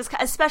 It was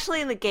especially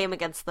in the game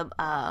against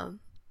the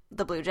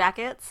Blue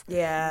Jackets.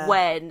 Yeah.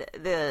 When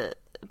the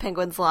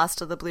Penguins lost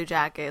to the Blue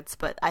Jackets,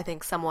 but I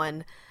think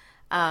someone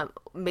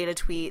made a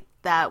tweet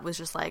that was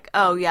just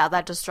oh yeah,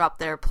 that just dropped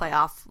their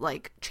playoff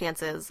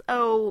chances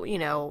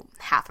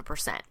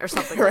 0.5% or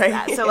something like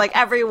that. So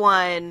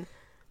everyone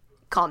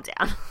calm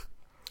down.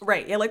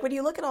 Right. Yeah, when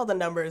you look at all the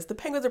numbers, the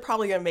Penguins are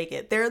probably going to make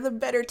it. They're the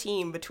better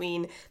team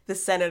between the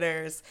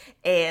Senators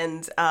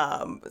and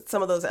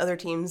some of those other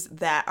teams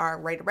that are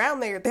right around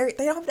there. They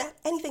don't have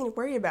anything to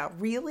worry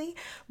about, really,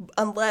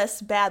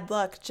 unless bad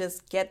luck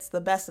just gets the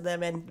best of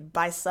them and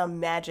by some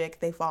magic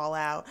they fall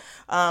out.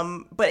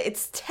 But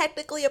it's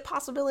technically a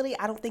possibility.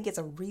 I don't think it's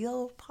a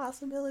real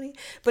possibility,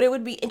 but it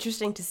would be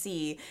interesting to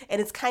see. And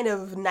it's kind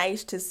of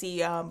nice to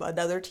see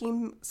another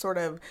team sort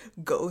of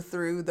go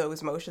through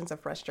those motions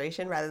of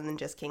frustration rather than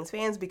just Kings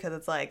fans, because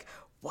it's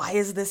why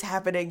is this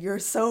happening? You're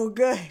so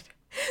good.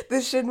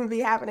 This shouldn't be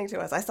happening to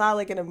us. I saw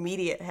an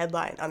immediate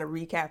headline on a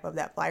recap of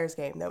that Flyers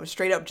game that was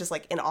straight up just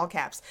in all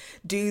caps,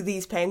 do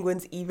these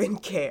Penguins even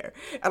care?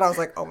 And I was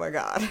like, oh my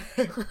God,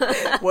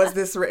 was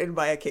this written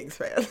by a Kings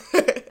fan?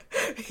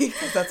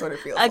 That's what it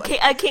feels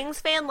like. A Kings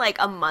fan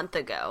a month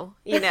ago,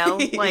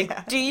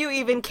 yeah. Do you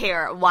even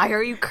care? Why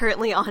are you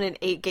currently on an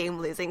 8-game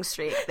losing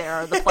streak? There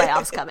are the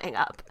playoffs coming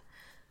up.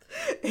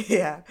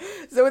 Yeah.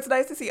 So it's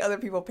nice to see other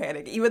people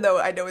panic, even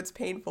though I know it's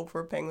painful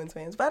for Penguins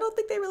fans, but I don't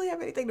think they really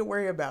have anything to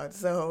worry about,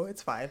 so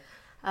it's fine.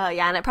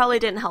 Yeah, and it probably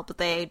didn't help that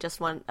they just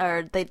won,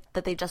 or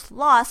that they just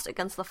lost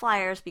against the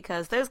Flyers,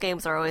 because those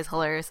games are always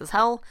hilarious as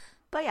hell.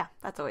 But yeah,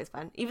 that's always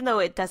fun. Even though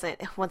it doesn't,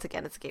 once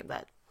again, it's a game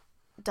that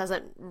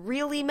doesn't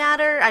really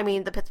matter. I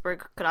mean, the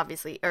Penguins could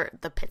obviously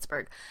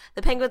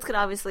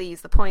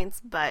use the points,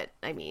 but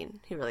I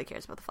mean, who really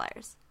cares about the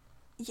Flyers?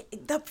 Yeah,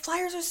 the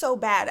Flyers are so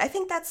bad. I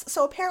think that's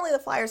so. Apparently, the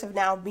Flyers have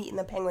now beaten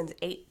the Penguins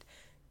 8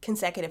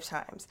 consecutive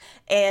times,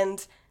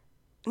 and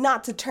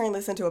not to turn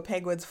this into a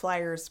Penguins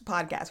Flyers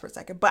podcast for a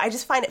second, but I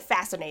just find it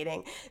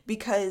fascinating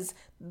because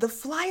the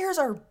Flyers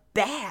are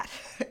bad,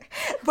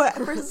 but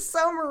for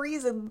some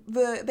reason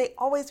they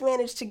always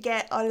manage to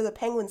get under the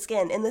Penguins'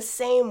 skin in the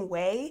same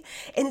way,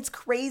 and it's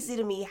crazy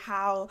to me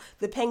how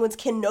the Penguins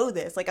can know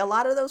this. Like, a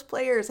lot of those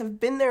players have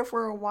been there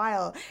for a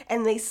while,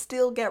 and they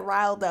still get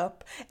riled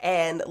up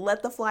and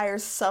let the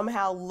Flyers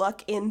somehow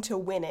luck into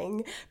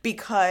winning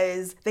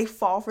because they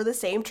fall for the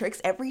same tricks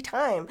every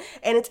time,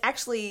 and it's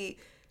actually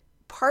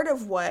part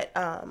of what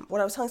I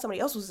was telling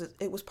somebody else was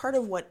it was part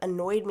of what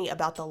annoyed me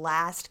about the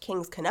last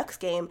Kings Canucks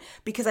game,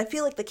 because I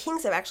feel like the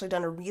Kings have actually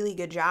done a really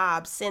good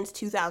job since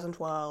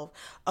 2012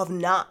 of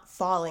not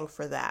falling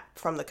for that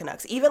from the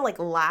Canucks. Even like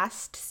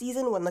last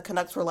season when the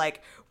Canucks were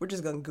like, we're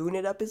just gonna goon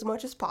it up as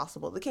much as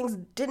possible, the Kings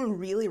didn't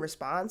really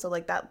respond. So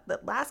like that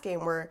last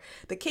game where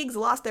the Kings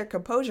lost their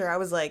composure, I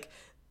was like,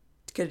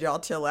 could y'all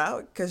chill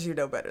out, because you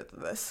know better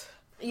than this.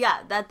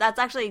 Yeah, that's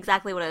actually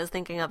exactly what I was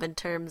thinking of in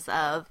terms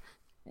of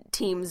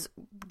teams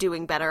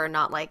doing better or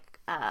not, like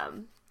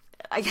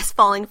I guess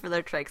falling for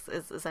their tricks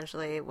is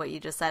essentially what you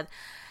just said.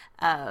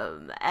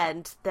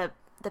 And the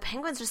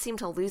Penguins just seem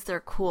to lose their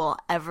cool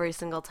every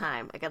single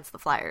time against the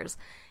Flyers.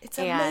 It's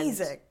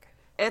amazing.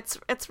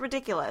 It's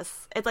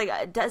ridiculous. It's like,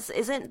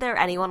 isn't there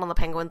anyone on the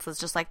Penguins that's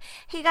just like,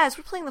 hey guys,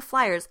 we're playing the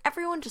Flyers,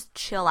 everyone just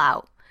chill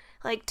out.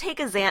 Like, take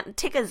a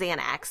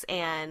Xanax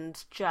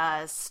and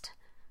just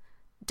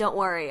don't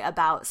worry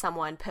about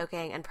someone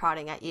poking and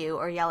prodding at you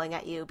or yelling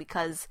at you,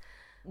 because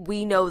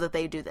we know that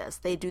they do this.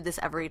 They do this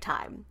every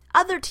time.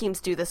 Other teams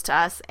do this to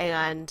us,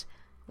 and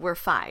we're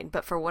fine.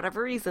 But for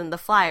whatever reason, the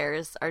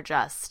Flyers are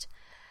just,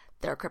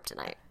 they're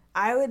kryptonite.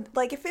 I would,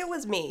 like, if it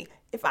was me,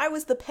 if I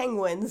was the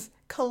Penguins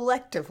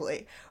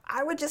collectively,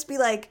 I would just be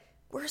like,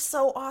 we're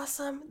so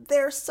awesome.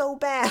 They're so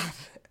bad.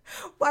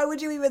 Why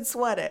would you even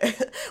sweat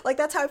it? Like,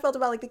 that's how I felt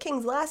about, like, the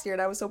Kings last year,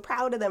 and I was so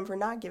proud of them for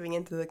not giving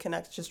in to the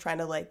Canucks, just trying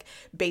to, like,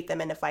 bait them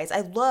into fights.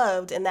 I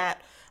loved in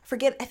that,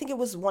 I think it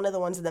was one of the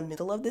ones in the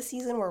middle of the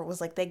season where it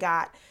was, like, they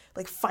got,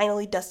 like,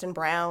 finally Dustin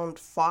Brown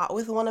fought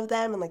with one of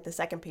them in, like, the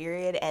second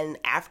period, and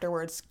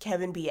afterwards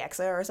Kevin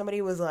Bieksa or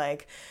somebody was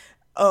like,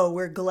 oh,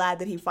 we're glad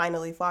that he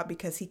finally fought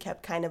because he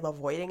kept kind of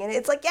avoiding it.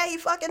 It's like, yeah, you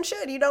fucking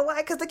should. You know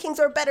why? Because the Kings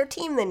are a better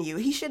team than you.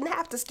 He shouldn't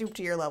have to stoop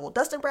to your level.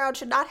 Dustin Brown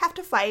should not have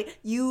to fight,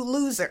 you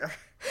loser.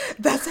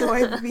 That's how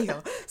I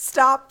feel.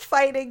 Stop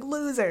fighting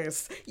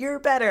losers. You're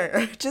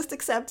better. Just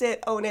accept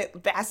it, own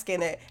it, bask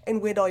in it, and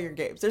win all your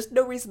games. There's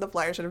no reason the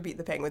Flyers should have beaten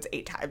the Penguins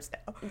 8 times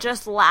now.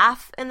 Just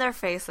laugh in their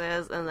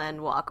faces and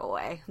then walk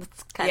away.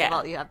 That's kind of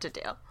all you have to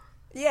do.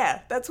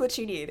 Yeah, that's what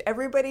you need.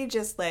 Everybody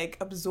just, like,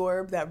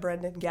 absorb that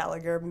Brendan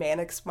Gallagher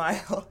manic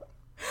smile.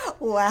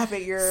 Laugh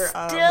at your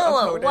Still,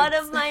 opponents. one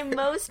of my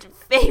most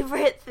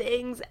favorite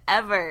things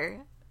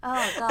ever.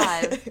 Oh,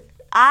 God.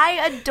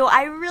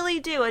 I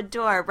really do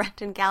adore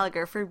Brendan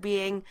Gallagher for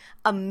being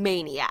a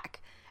maniac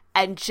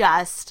and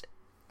just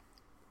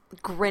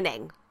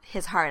grinning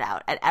his heart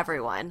out at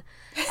everyone.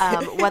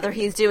 Whether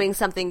he's doing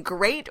something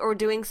great or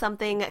doing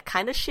something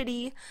kind of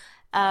shitty.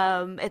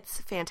 It's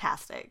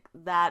fantastic.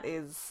 That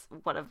is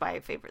one of my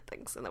favorite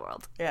things in the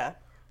world. Yeah.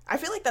 I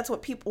feel like that's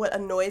what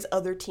annoys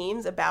other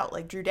teams about,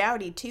 like, Drew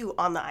Doughty too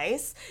on the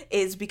ice,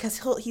 is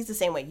because he's the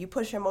same way. You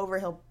push him over,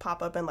 he'll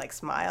pop up and, like,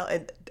 smile,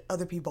 and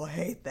other people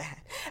hate that.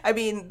 I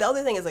mean, the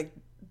other thing is, like,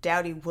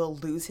 Doughty will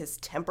lose his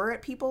temper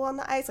at people on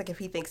the ice. Like, if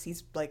he thinks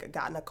he's, like,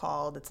 gotten a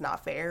call that's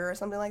not fair or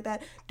something like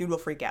that, dude will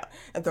freak out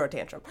and throw a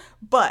tantrum.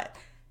 But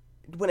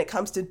when it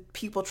comes to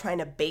people trying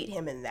to bait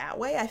him in that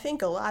way, I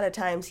think a lot of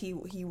times he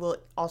will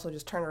also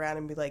just turn around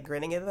and be, like,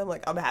 grinning at them,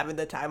 like, I'm having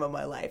the time of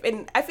my life.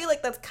 And I feel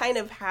like that's kind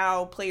of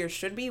how players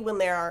should be when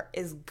they are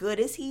as good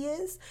as he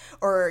is,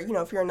 or, you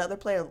know, if you're another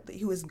player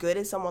who is good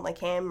as someone like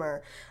him,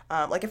 or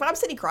like, if I'm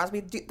Sidney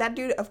Crosby, that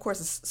dude, of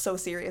course, is so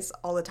serious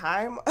all the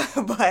time,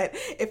 but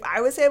if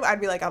I was him,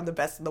 I'd be like, I'm the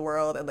best in the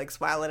world, and, like,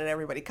 smiling at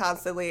everybody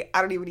constantly.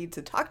 I don't even need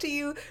to talk to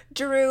you,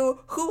 Drew.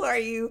 Who are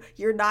you?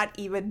 You're not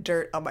even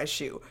dirt on my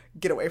shoe.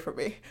 Get away from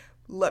me.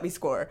 Let me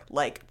score,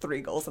 like,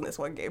 3 goals in this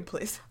one game,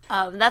 please.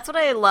 That's what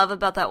I love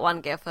about that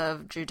one gif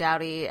of Drew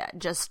Doughty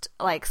just,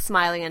 like,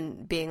 smiling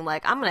and being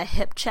like, I'm gonna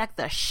hip check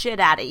the shit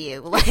out of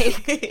you.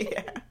 Like,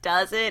 yeah.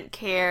 Doesn't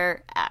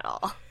care at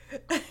all.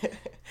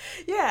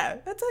 Yeah,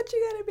 that's what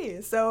you gotta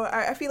be. So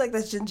I feel like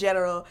that's in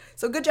general.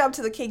 So good job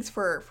to the Kings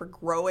for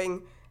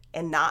growing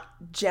and not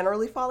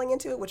generally falling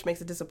into it, which makes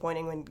it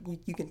disappointing when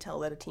you can tell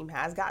that a team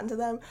has gotten to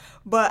them.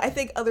 But I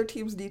think other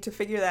teams need to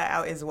figure that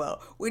out as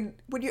well. When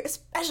you're,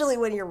 especially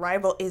when your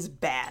rival is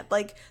bad.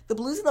 Like, the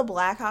Blues and the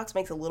Blackhawks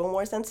makes a little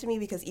more sense to me,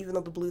 because even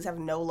though the Blues have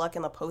no luck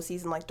in the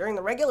postseason, like, during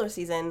the regular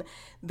season,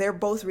 they're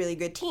both really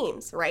good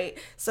teams, right?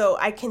 So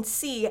I can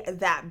see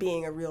that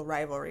being a real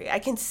rivalry. I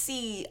can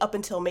see up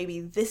until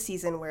maybe this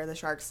season where the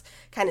Sharks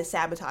kind of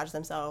sabotage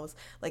themselves,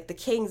 like the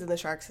Kings and the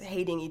Sharks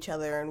hating each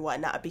other and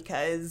whatnot,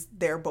 because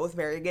they're both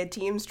very good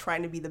teams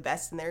trying to be the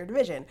best in their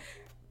division.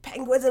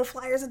 Penguins and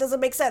Flyers, it doesn't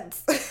make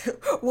sense.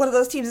 One of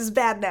those teams is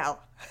bad now.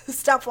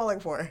 Stop falling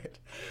for it.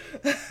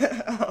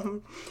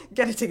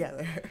 Get it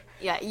together.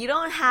 Yeah, you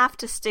don't have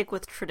to stick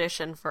with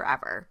tradition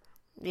forever.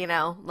 You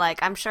know, like,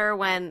 I'm sure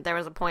when there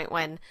was a point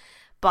when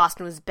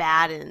Boston was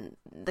bad and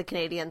the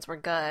Canadiens were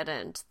good,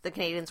 and the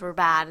Canadiens were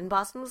bad and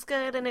Boston was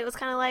good, and it was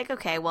kind of like,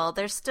 okay, well,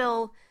 there's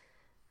still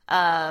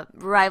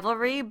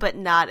rivalry, but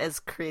not as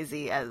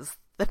crazy as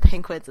the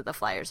Penguins and the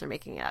Flyers are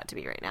making it out to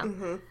be right now.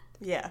 Mm-hmm.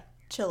 Yeah,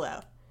 chill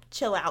out.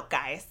 Chill out,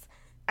 guys.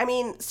 I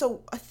mean,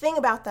 so a thing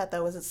about that,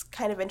 though, is it's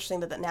kind of interesting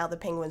that now the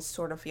Penguins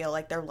sort of feel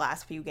like their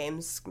last few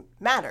games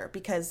matter,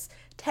 because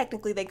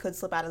technically they could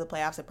slip out of the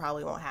playoffs. It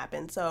probably won't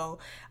happen. So,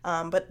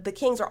 but the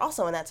Kings are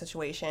also in that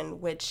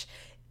situation, which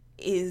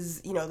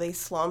is, you know, they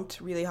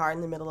slumped really hard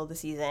in the middle of the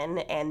season,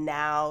 and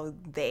now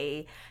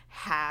they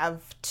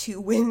have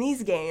to win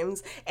these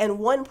games. And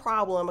one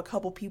problem a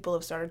couple people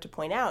have started to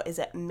point out is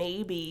that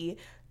maybe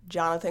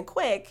Jonathan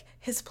Quick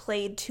has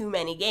played too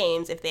many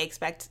games if they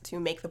expect to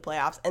make the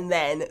playoffs, and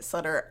then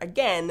Sutter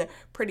again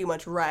pretty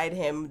much ride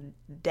him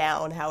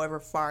down however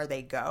far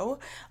they go.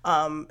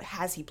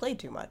 Has he played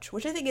too much?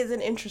 Which I think is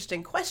an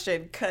interesting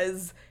question,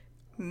 because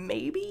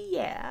maybe,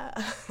 yeah.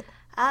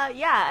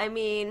 Yeah, I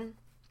mean,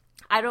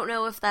 I don't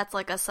know if that's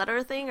like a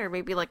Sutter thing or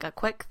maybe like a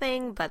Quick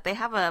thing, but they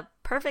have a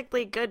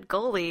perfectly good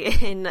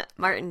goalie in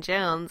Martin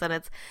Jones, and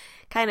it's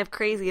kind of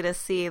crazy to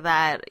see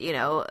that, you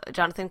know,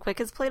 Jonathan Quick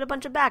has played a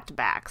bunch of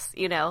back-to-backs,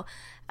 you know.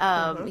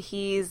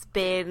 He's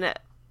been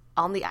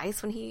on the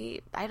ice when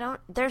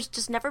there's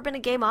just never been a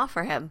game off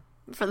for him,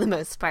 for the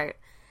most part.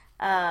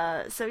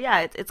 So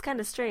yeah, it's kind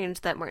of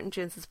strange that Martin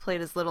Jones has played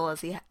as little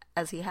as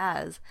he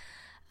has.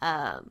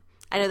 I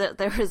know that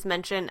there was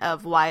mention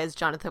of why is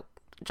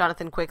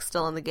Jonathan Quick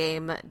still in the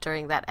game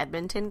during that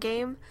Edmonton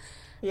game.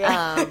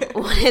 Yeah.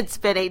 When it's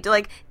been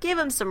like, give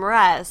him some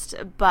rest.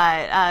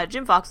 But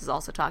Jim Fox was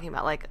also talking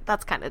about, like,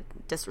 that's kind of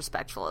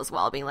disrespectful as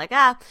well, being like,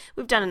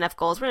 we've done enough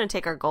goals. We're going to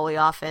take our goalie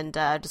off and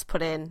just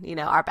put in, you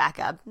know, our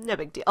backup. No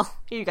big deal.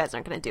 You guys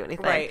aren't going to do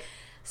anything. Right.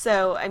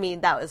 So, I mean,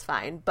 that was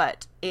fine.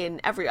 But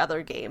in every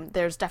other game,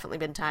 there's definitely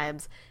been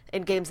times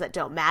in games that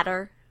don't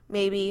matter,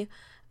 maybe,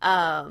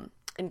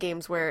 in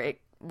games where it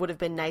would have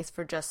been nice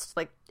for just,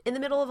 like, in the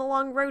middle of a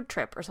long road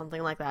trip or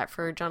something like that,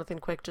 for Jonathan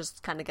Quick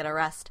just kind of get a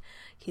rest.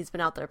 He's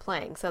been out there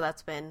playing, so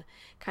that's been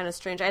kind of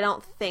strange. I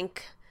don't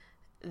think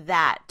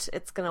that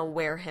it's going to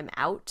wear him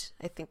out.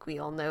 I think we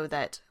all know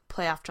that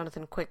playoff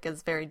Jonathan Quick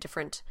is very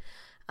different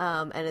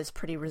and is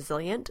pretty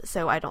resilient,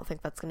 so I don't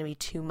think that's going to be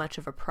too much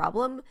of a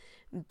problem.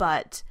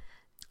 But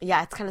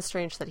yeah, it's kind of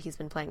strange that he's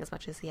been playing as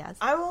much as he has.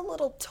 I'm a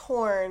little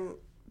torn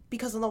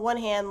because on the one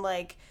hand,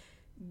 like,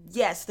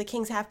 yes, the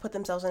Kings have put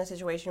themselves in a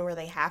situation where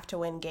they have to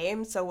win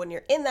games. So when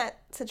you're in that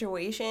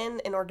situation,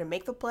 in order to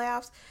make the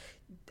playoffs,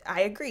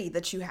 I agree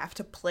that you have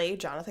to play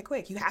Jonathan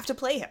Quick. You have to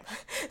play him.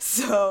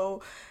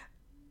 So,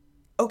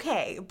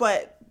 okay,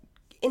 but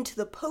into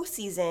the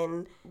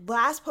postseason,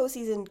 last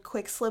postseason,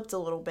 Quick slipped a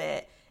little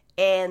bit.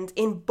 And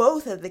in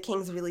both of the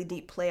Kings' really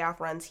deep playoff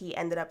runs, he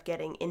ended up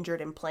getting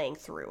injured and playing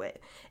through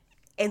it.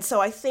 And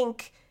so I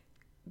think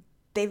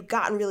they've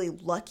gotten really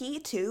lucky,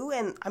 too,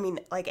 and, I mean,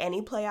 like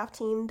any playoff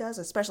team does,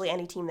 especially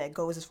any team that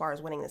goes as far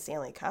as winning the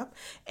Stanley Cup,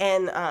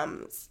 and,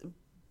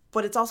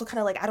 but it's also kind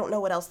of like, I don't know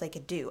what else they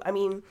could do. I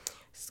mean,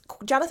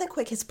 Jonathan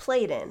Quick has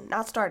played in,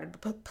 not started,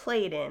 but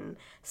played in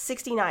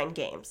 69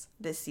 games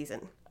this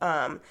season,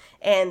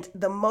 and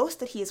the most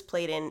that he has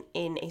played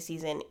in a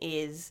season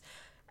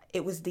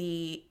it was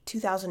the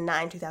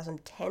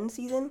 2009-2010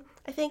 season,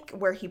 I think,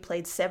 where he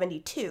played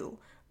 72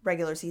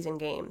 regular season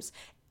games.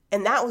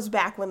 And that was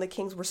back when the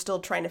Kings were still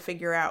trying to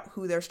figure out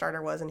who their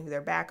starter was and who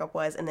their backup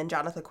was. And then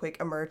Jonathan Quick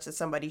emerged as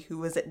somebody who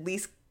was at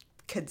least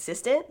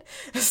consistent.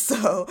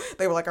 So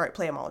they were like, all right,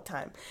 play him all the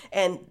time.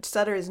 And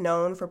Sutter is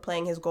known for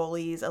playing his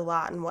goalies a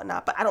lot and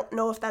whatnot. But I don't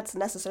know if that's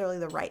necessarily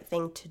the right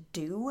thing to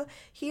do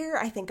here.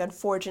 I think,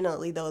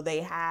 unfortunately, though,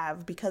 they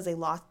have, because they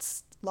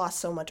lost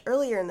so much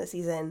earlier in the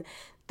season,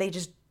 they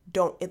just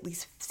don't at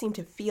least seem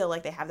to feel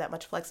like they have that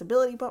much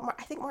flexibility. But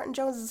I think Martin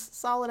Jones is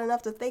solid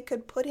enough that they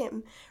could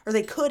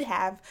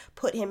have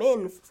put him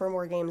in for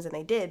more games than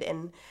they did.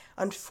 And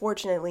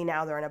unfortunately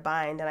now they're in a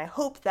bind. And I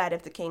hope that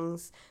if the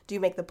Kings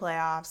do make the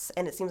playoffs,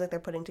 and it seems like they're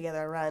putting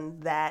together a run,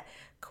 that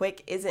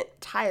Quick isn't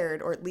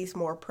tired or at least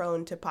more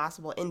prone to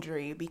possible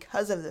injury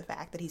because of the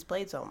fact that he's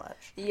played so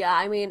much. Yeah,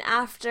 I mean,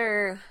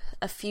 after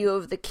a few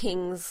of the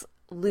Kings'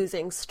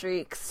 losing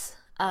streaks,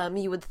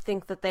 you would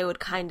think that they would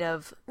kind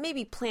of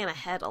maybe plan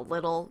ahead a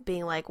little,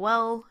 being like,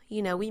 well,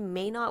 you know, we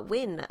may not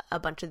win a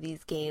bunch of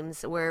these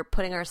games. We're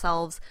putting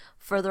ourselves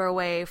further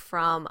away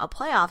from a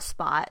playoff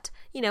spot,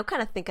 you know,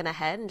 kind of thinking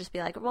ahead and just be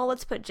like, well,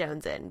 let's put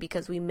Jones in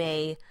because it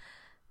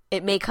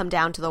may come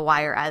down to the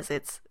wire as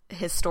it's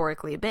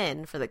historically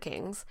been for the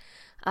Kings.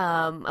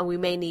 And we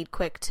may need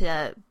Quick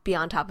to be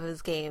on top of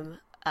his game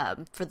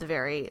for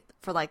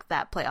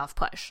that playoff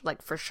push,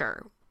 like for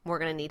sure. We're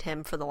going to need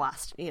him for the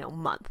last,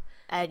 month.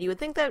 And you would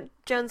think that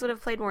Jones would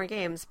have played more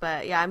games,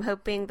 but yeah, I'm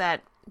hoping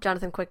that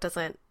Jonathan Quick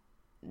doesn't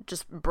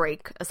just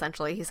break,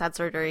 essentially. He's had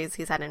surgeries,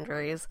 he's had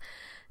injuries,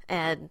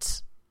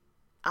 and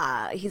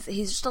he's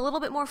just a little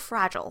bit more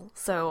fragile.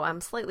 So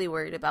I'm slightly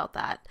worried about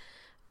that.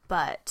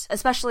 But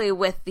especially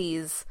with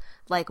these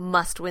like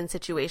must-win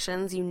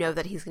situations, you know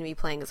that he's going to be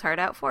playing his heart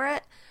out for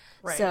it.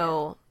 Right.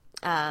 So,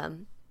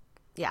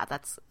 yeah,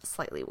 that's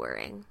slightly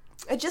worrying.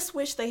 I just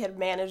wish they had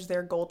managed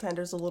their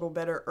goaltenders a little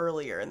better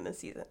earlier in the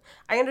season.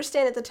 I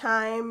understand at the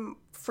time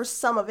for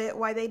some of it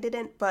why they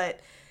didn't,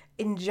 but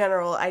in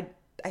general, I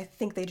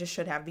think they just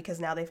should have, because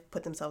now they've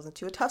put themselves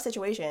into a tough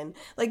situation.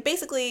 Like,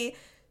 basically,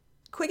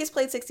 Quick has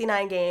played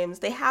 69 games.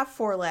 They have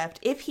 4 left.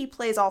 If he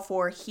plays all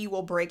 4, he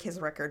will break his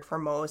record for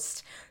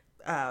most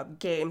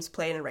games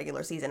played in a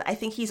regular season. I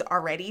think he's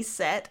already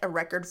set a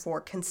record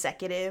for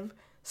consecutive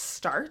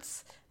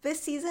starts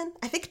this season.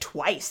 I think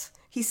twice.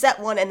 He set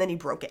one and then he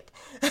broke it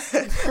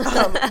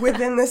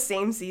within the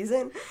same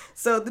season.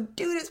 So the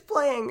dude is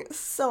playing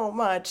so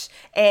much.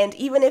 And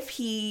even if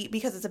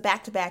because it's a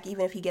back-to-back,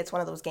 even if he gets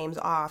one of those games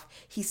off,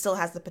 he still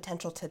has the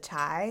potential to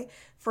tie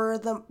for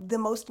the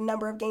most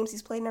number of games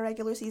he's played in a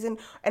regular season.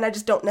 And I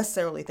just don't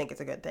necessarily think it's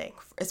a good thing,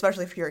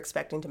 especially if you're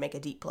expecting to make a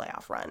deep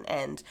playoff run.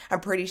 And I'm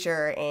pretty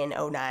sure in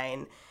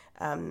 09-10,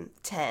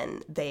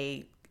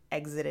 they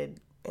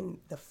exited in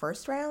the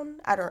first round.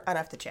 I'd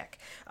have to check.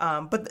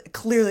 But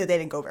clearly they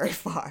didn't go very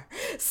far.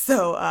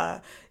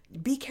 So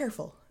be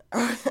careful,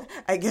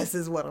 I guess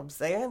is what I'm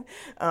saying.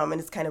 And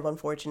it's kind of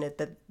unfortunate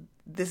that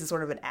this is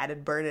sort of an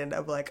added burden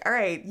of like, all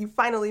right, you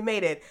finally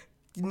made it.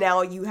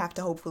 Now you have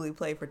to hopefully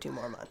play for 2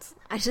 more months.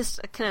 I just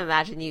can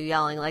imagine you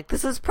yelling like,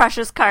 this is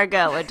precious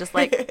cargo, and just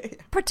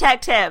like,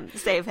 protect him,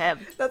 save him.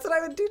 That's what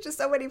I would do to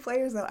so many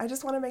players, though. I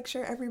just want to make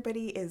sure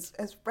everybody is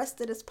as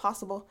rested as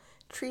possible,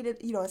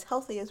 treated, as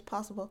healthy as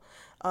possible.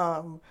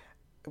 And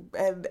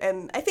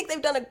I think they've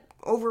done an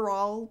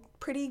overall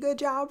pretty good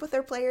job with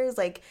their players.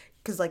 Like,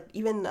 because like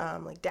even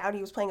like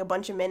Doughty was playing a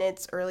bunch of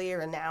minutes earlier,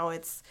 and now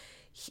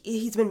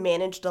he's been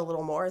managed a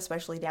little more,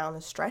 especially down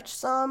the stretch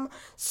some.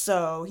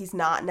 So he's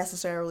not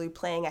necessarily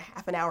playing a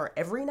half an hour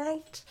every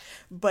night,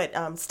 but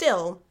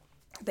still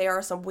there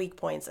are some weak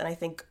points, and I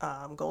think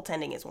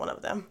goaltending is one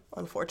of them,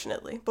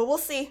 unfortunately. But we'll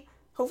see.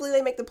 Hopefully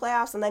they make the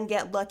playoffs and then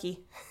get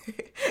lucky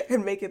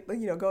and make it,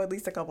 go at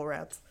least a couple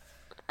rounds.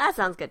 That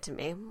sounds good to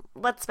me.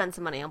 Let's spend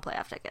some money on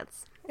playoff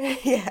tickets.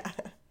 Yeah.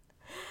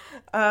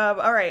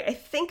 All right. I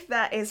think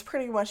that is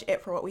pretty much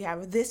it for what we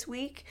have this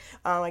week.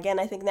 Again,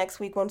 I think next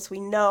week, once we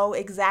know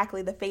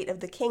exactly the fate of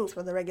the Kings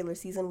for the regular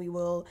season, we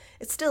will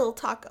still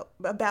talk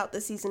about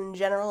the season in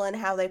general and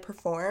how they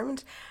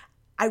performed.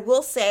 I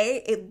will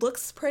say it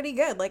looks pretty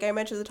good. Like I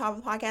mentioned at the top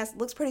of the podcast, it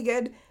looks pretty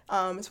good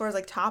as far as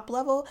like top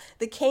level.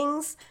 The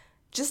Kings,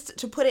 just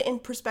to put it in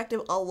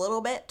perspective a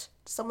little bit,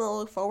 something to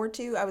look forward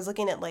to. I was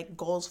looking at like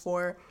goals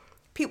for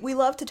we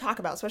love to talk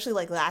about, especially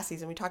like last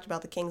season, we talked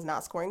about the Kings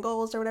not scoring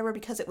goals or whatever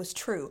because it was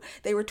true.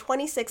 They were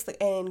 26th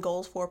in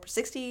goals for per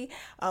 60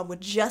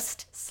 with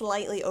just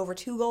slightly over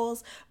 2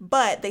 goals,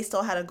 but they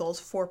still had a goals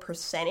for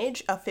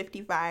percentage of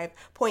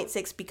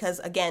 55.6 because,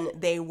 again,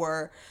 they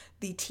were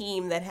the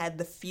team that had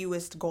the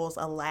fewest goals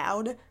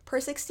allowed per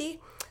 60.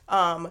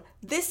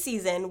 This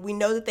season, we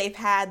know that they've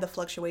had the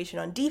fluctuation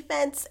on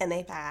defense, and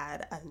they've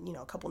had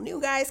a couple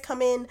new guys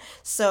come in,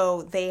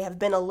 so they have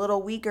been a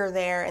little weaker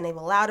there, and they've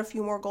allowed a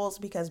few more goals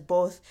because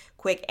both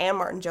Quick and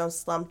Martin Jones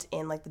slumped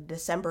in like the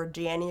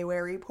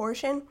December-January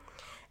portion.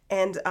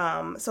 And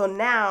so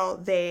now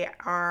they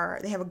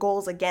have a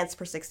goals against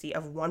per 60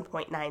 of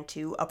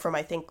 1.92, up from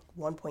I think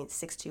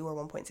 1.62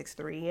 or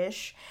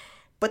 1.63-ish.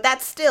 But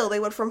that's still, they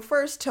went from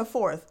first to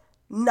fourth.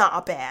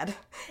 Not bad.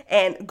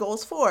 And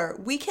goals for,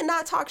 we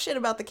cannot talk shit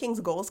about the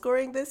Kings' goal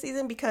scoring this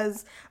season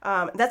because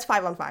that's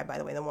 5-on-5, by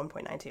the way, the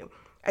 1.92.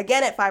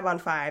 Again, at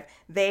 5-on-5,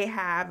 they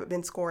have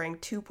been scoring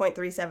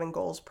 2.37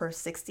 goals per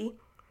 60.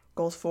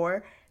 Goals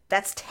for,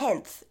 that's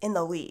 10th in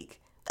the league.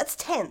 That's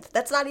 10th.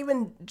 That's not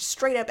even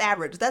straight up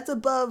average. That's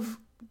above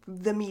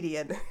the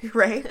median,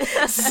 right?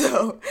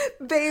 So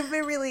they've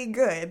been really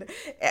good.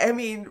 I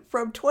mean,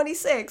 from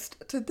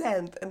 26th to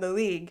 10th in the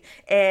league.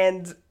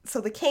 And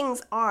so the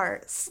Kings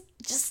are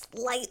just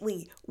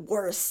slightly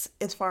worse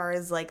as far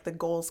as like the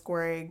goal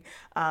scoring.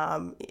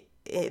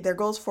 Their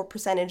goals for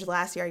percentage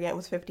last year, again,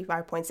 was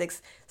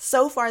 55.6.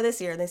 So far this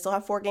year, they still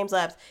have 4 games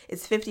left,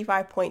 it's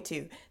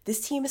 55.2.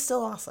 This team is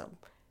still awesome.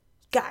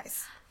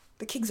 Guys,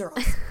 the Kings are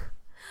awesome.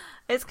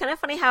 It's kind of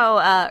funny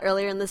how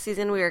earlier in the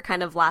season we were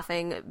kind of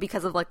laughing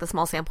because of like the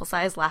small sample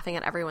size, laughing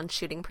at everyone's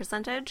shooting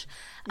percentage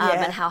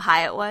and how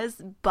high it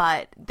was,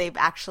 but they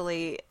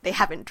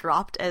haven't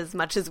dropped as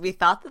much as we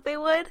thought that they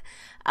would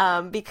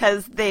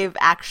because they've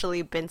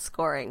actually been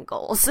scoring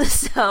goals.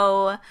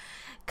 So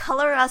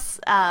color us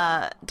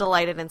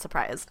delighted and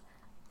surprised.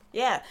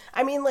 Yeah,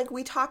 I mean, like,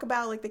 we talk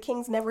about, like, the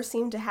Kings never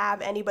seem to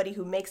have anybody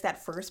who makes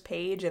that first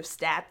page of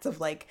stats of,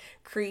 like,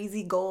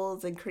 crazy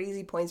goals and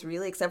crazy points,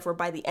 really, except for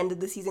by the end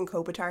of the season,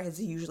 Kopitar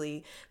has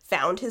usually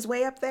found his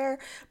way up there,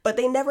 but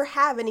they never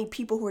have any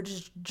people who are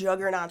just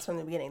juggernauts from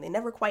the beginning. They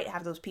never quite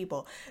have those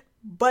people,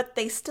 but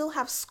they still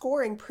have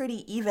scoring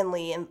pretty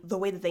evenly in the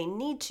way that they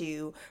need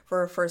to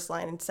for a first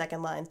line and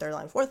second line, third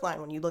line, fourth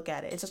line when you look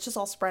at it. It's just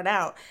all spread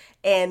out,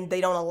 and they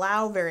don't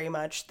allow very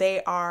much.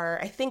 They are,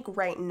 I think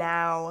right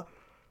now...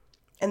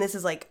 and this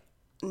is, like,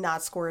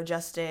 not score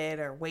adjusted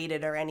or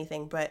weighted or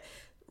anything, but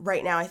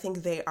right now I think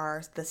they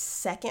are the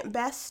second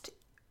best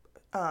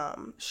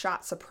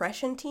shot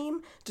suppression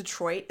team.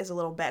 Detroit is a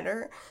little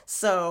better.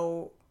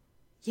 So,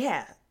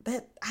 yeah,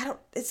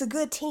 it's a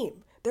good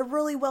team. They're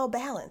really well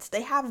balanced.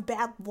 They have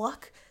bad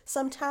luck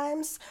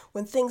sometimes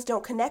when things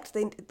don't connect.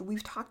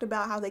 We've talked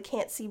about how they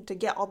can't seem to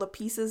get all the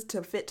pieces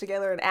to fit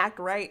together and act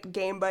right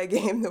game by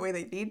game the way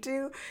they need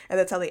to, and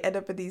that's how they end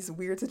up in these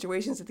weird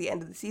situations at the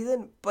end of the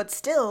season. But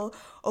still,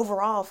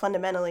 overall,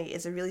 fundamentally,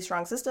 it's a really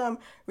strong system,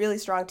 really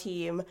strong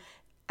team.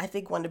 I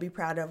think one to be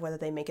proud of, whether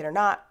they make it or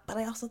not, but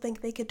I also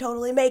think they could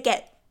totally make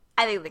it.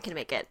 I think they can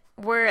make it.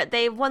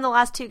 They've won the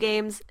last 2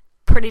 games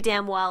pretty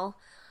damn well.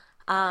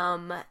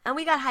 And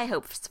we got high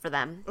hopes for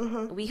them.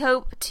 Mm-hmm. We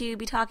hope to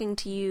be talking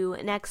to you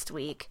next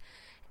week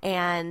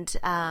and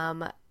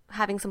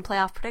having some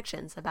playoff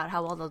predictions about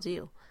how well they'll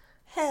do.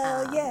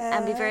 Hell yeah.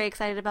 And be very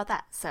excited about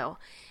that. So,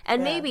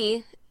 and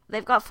maybe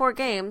they've got 4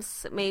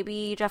 games.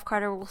 Maybe Jeff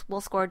Carter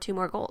will score 2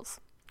 more goals.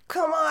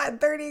 Come on,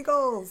 30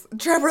 goals.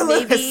 Trevor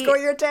Lewis, score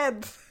your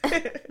 10th.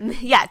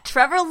 Yeah,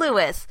 Trevor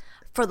Lewis,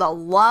 for the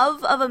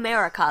love of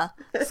America,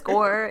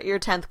 score your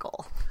 10th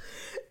goal.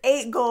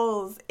 8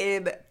 goals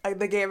in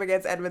the game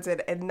against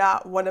Edmonton, and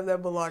not one of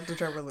them belonged to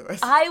Trevor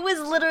Lewis. I was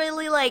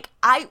literally like,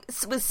 I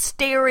was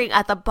staring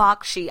at the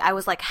box sheet. I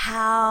was like,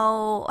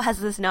 how has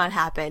this not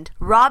happened?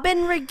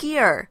 Robin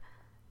Regeer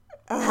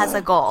has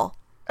a goal.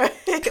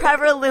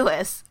 Trevor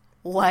Lewis,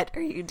 what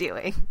are you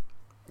doing?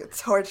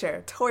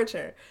 Torture.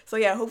 So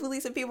yeah, hopefully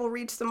some people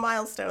reach some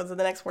milestones in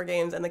the next 4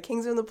 games, and the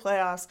Kings are in the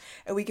playoffs,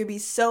 and we could be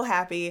so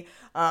happy.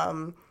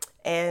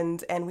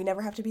 And we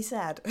never have to be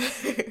sad,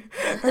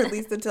 or at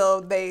least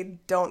until they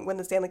don't win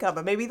the Stanley Cup.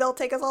 But maybe they'll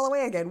take us all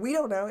away again. We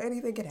don't know.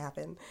 Anything could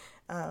happen.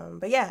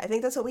 But yeah, I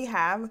think that's what we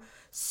have.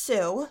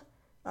 So,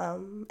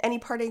 any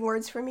parting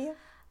words from you?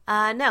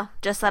 No,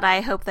 just that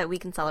I hope that we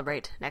can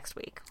celebrate next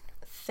week.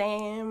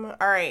 Same.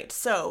 All right.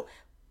 So,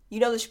 you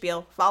know the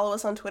spiel. Follow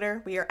us on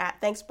Twitter. We are at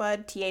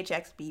ThanksBud,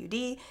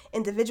 THXBUD.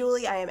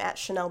 Individually, I am at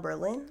Chanel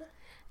Berlin.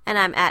 And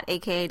I'm at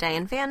AKA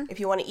Diane Fan. If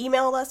you want to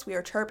email us, we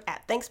are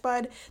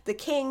chirp@ThanksBud. The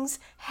Kings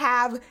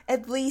have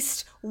at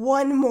least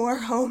one more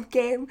home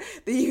game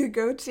that you can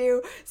go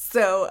to.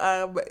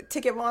 So,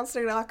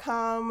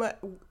 Ticketmonster.com,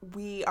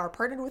 we are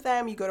partnered with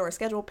them. You go to our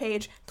schedule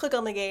page, click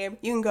on the game.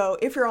 You can go,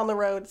 if you're on the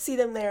road, see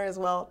them there as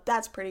well.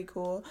 That's pretty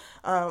cool.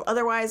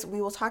 Otherwise, we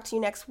will talk to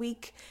you next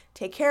week.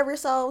 Take care of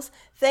yourselves.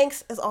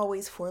 Thanks, as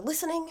always, for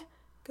listening.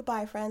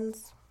 Goodbye,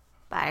 friends.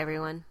 Bye,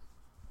 everyone.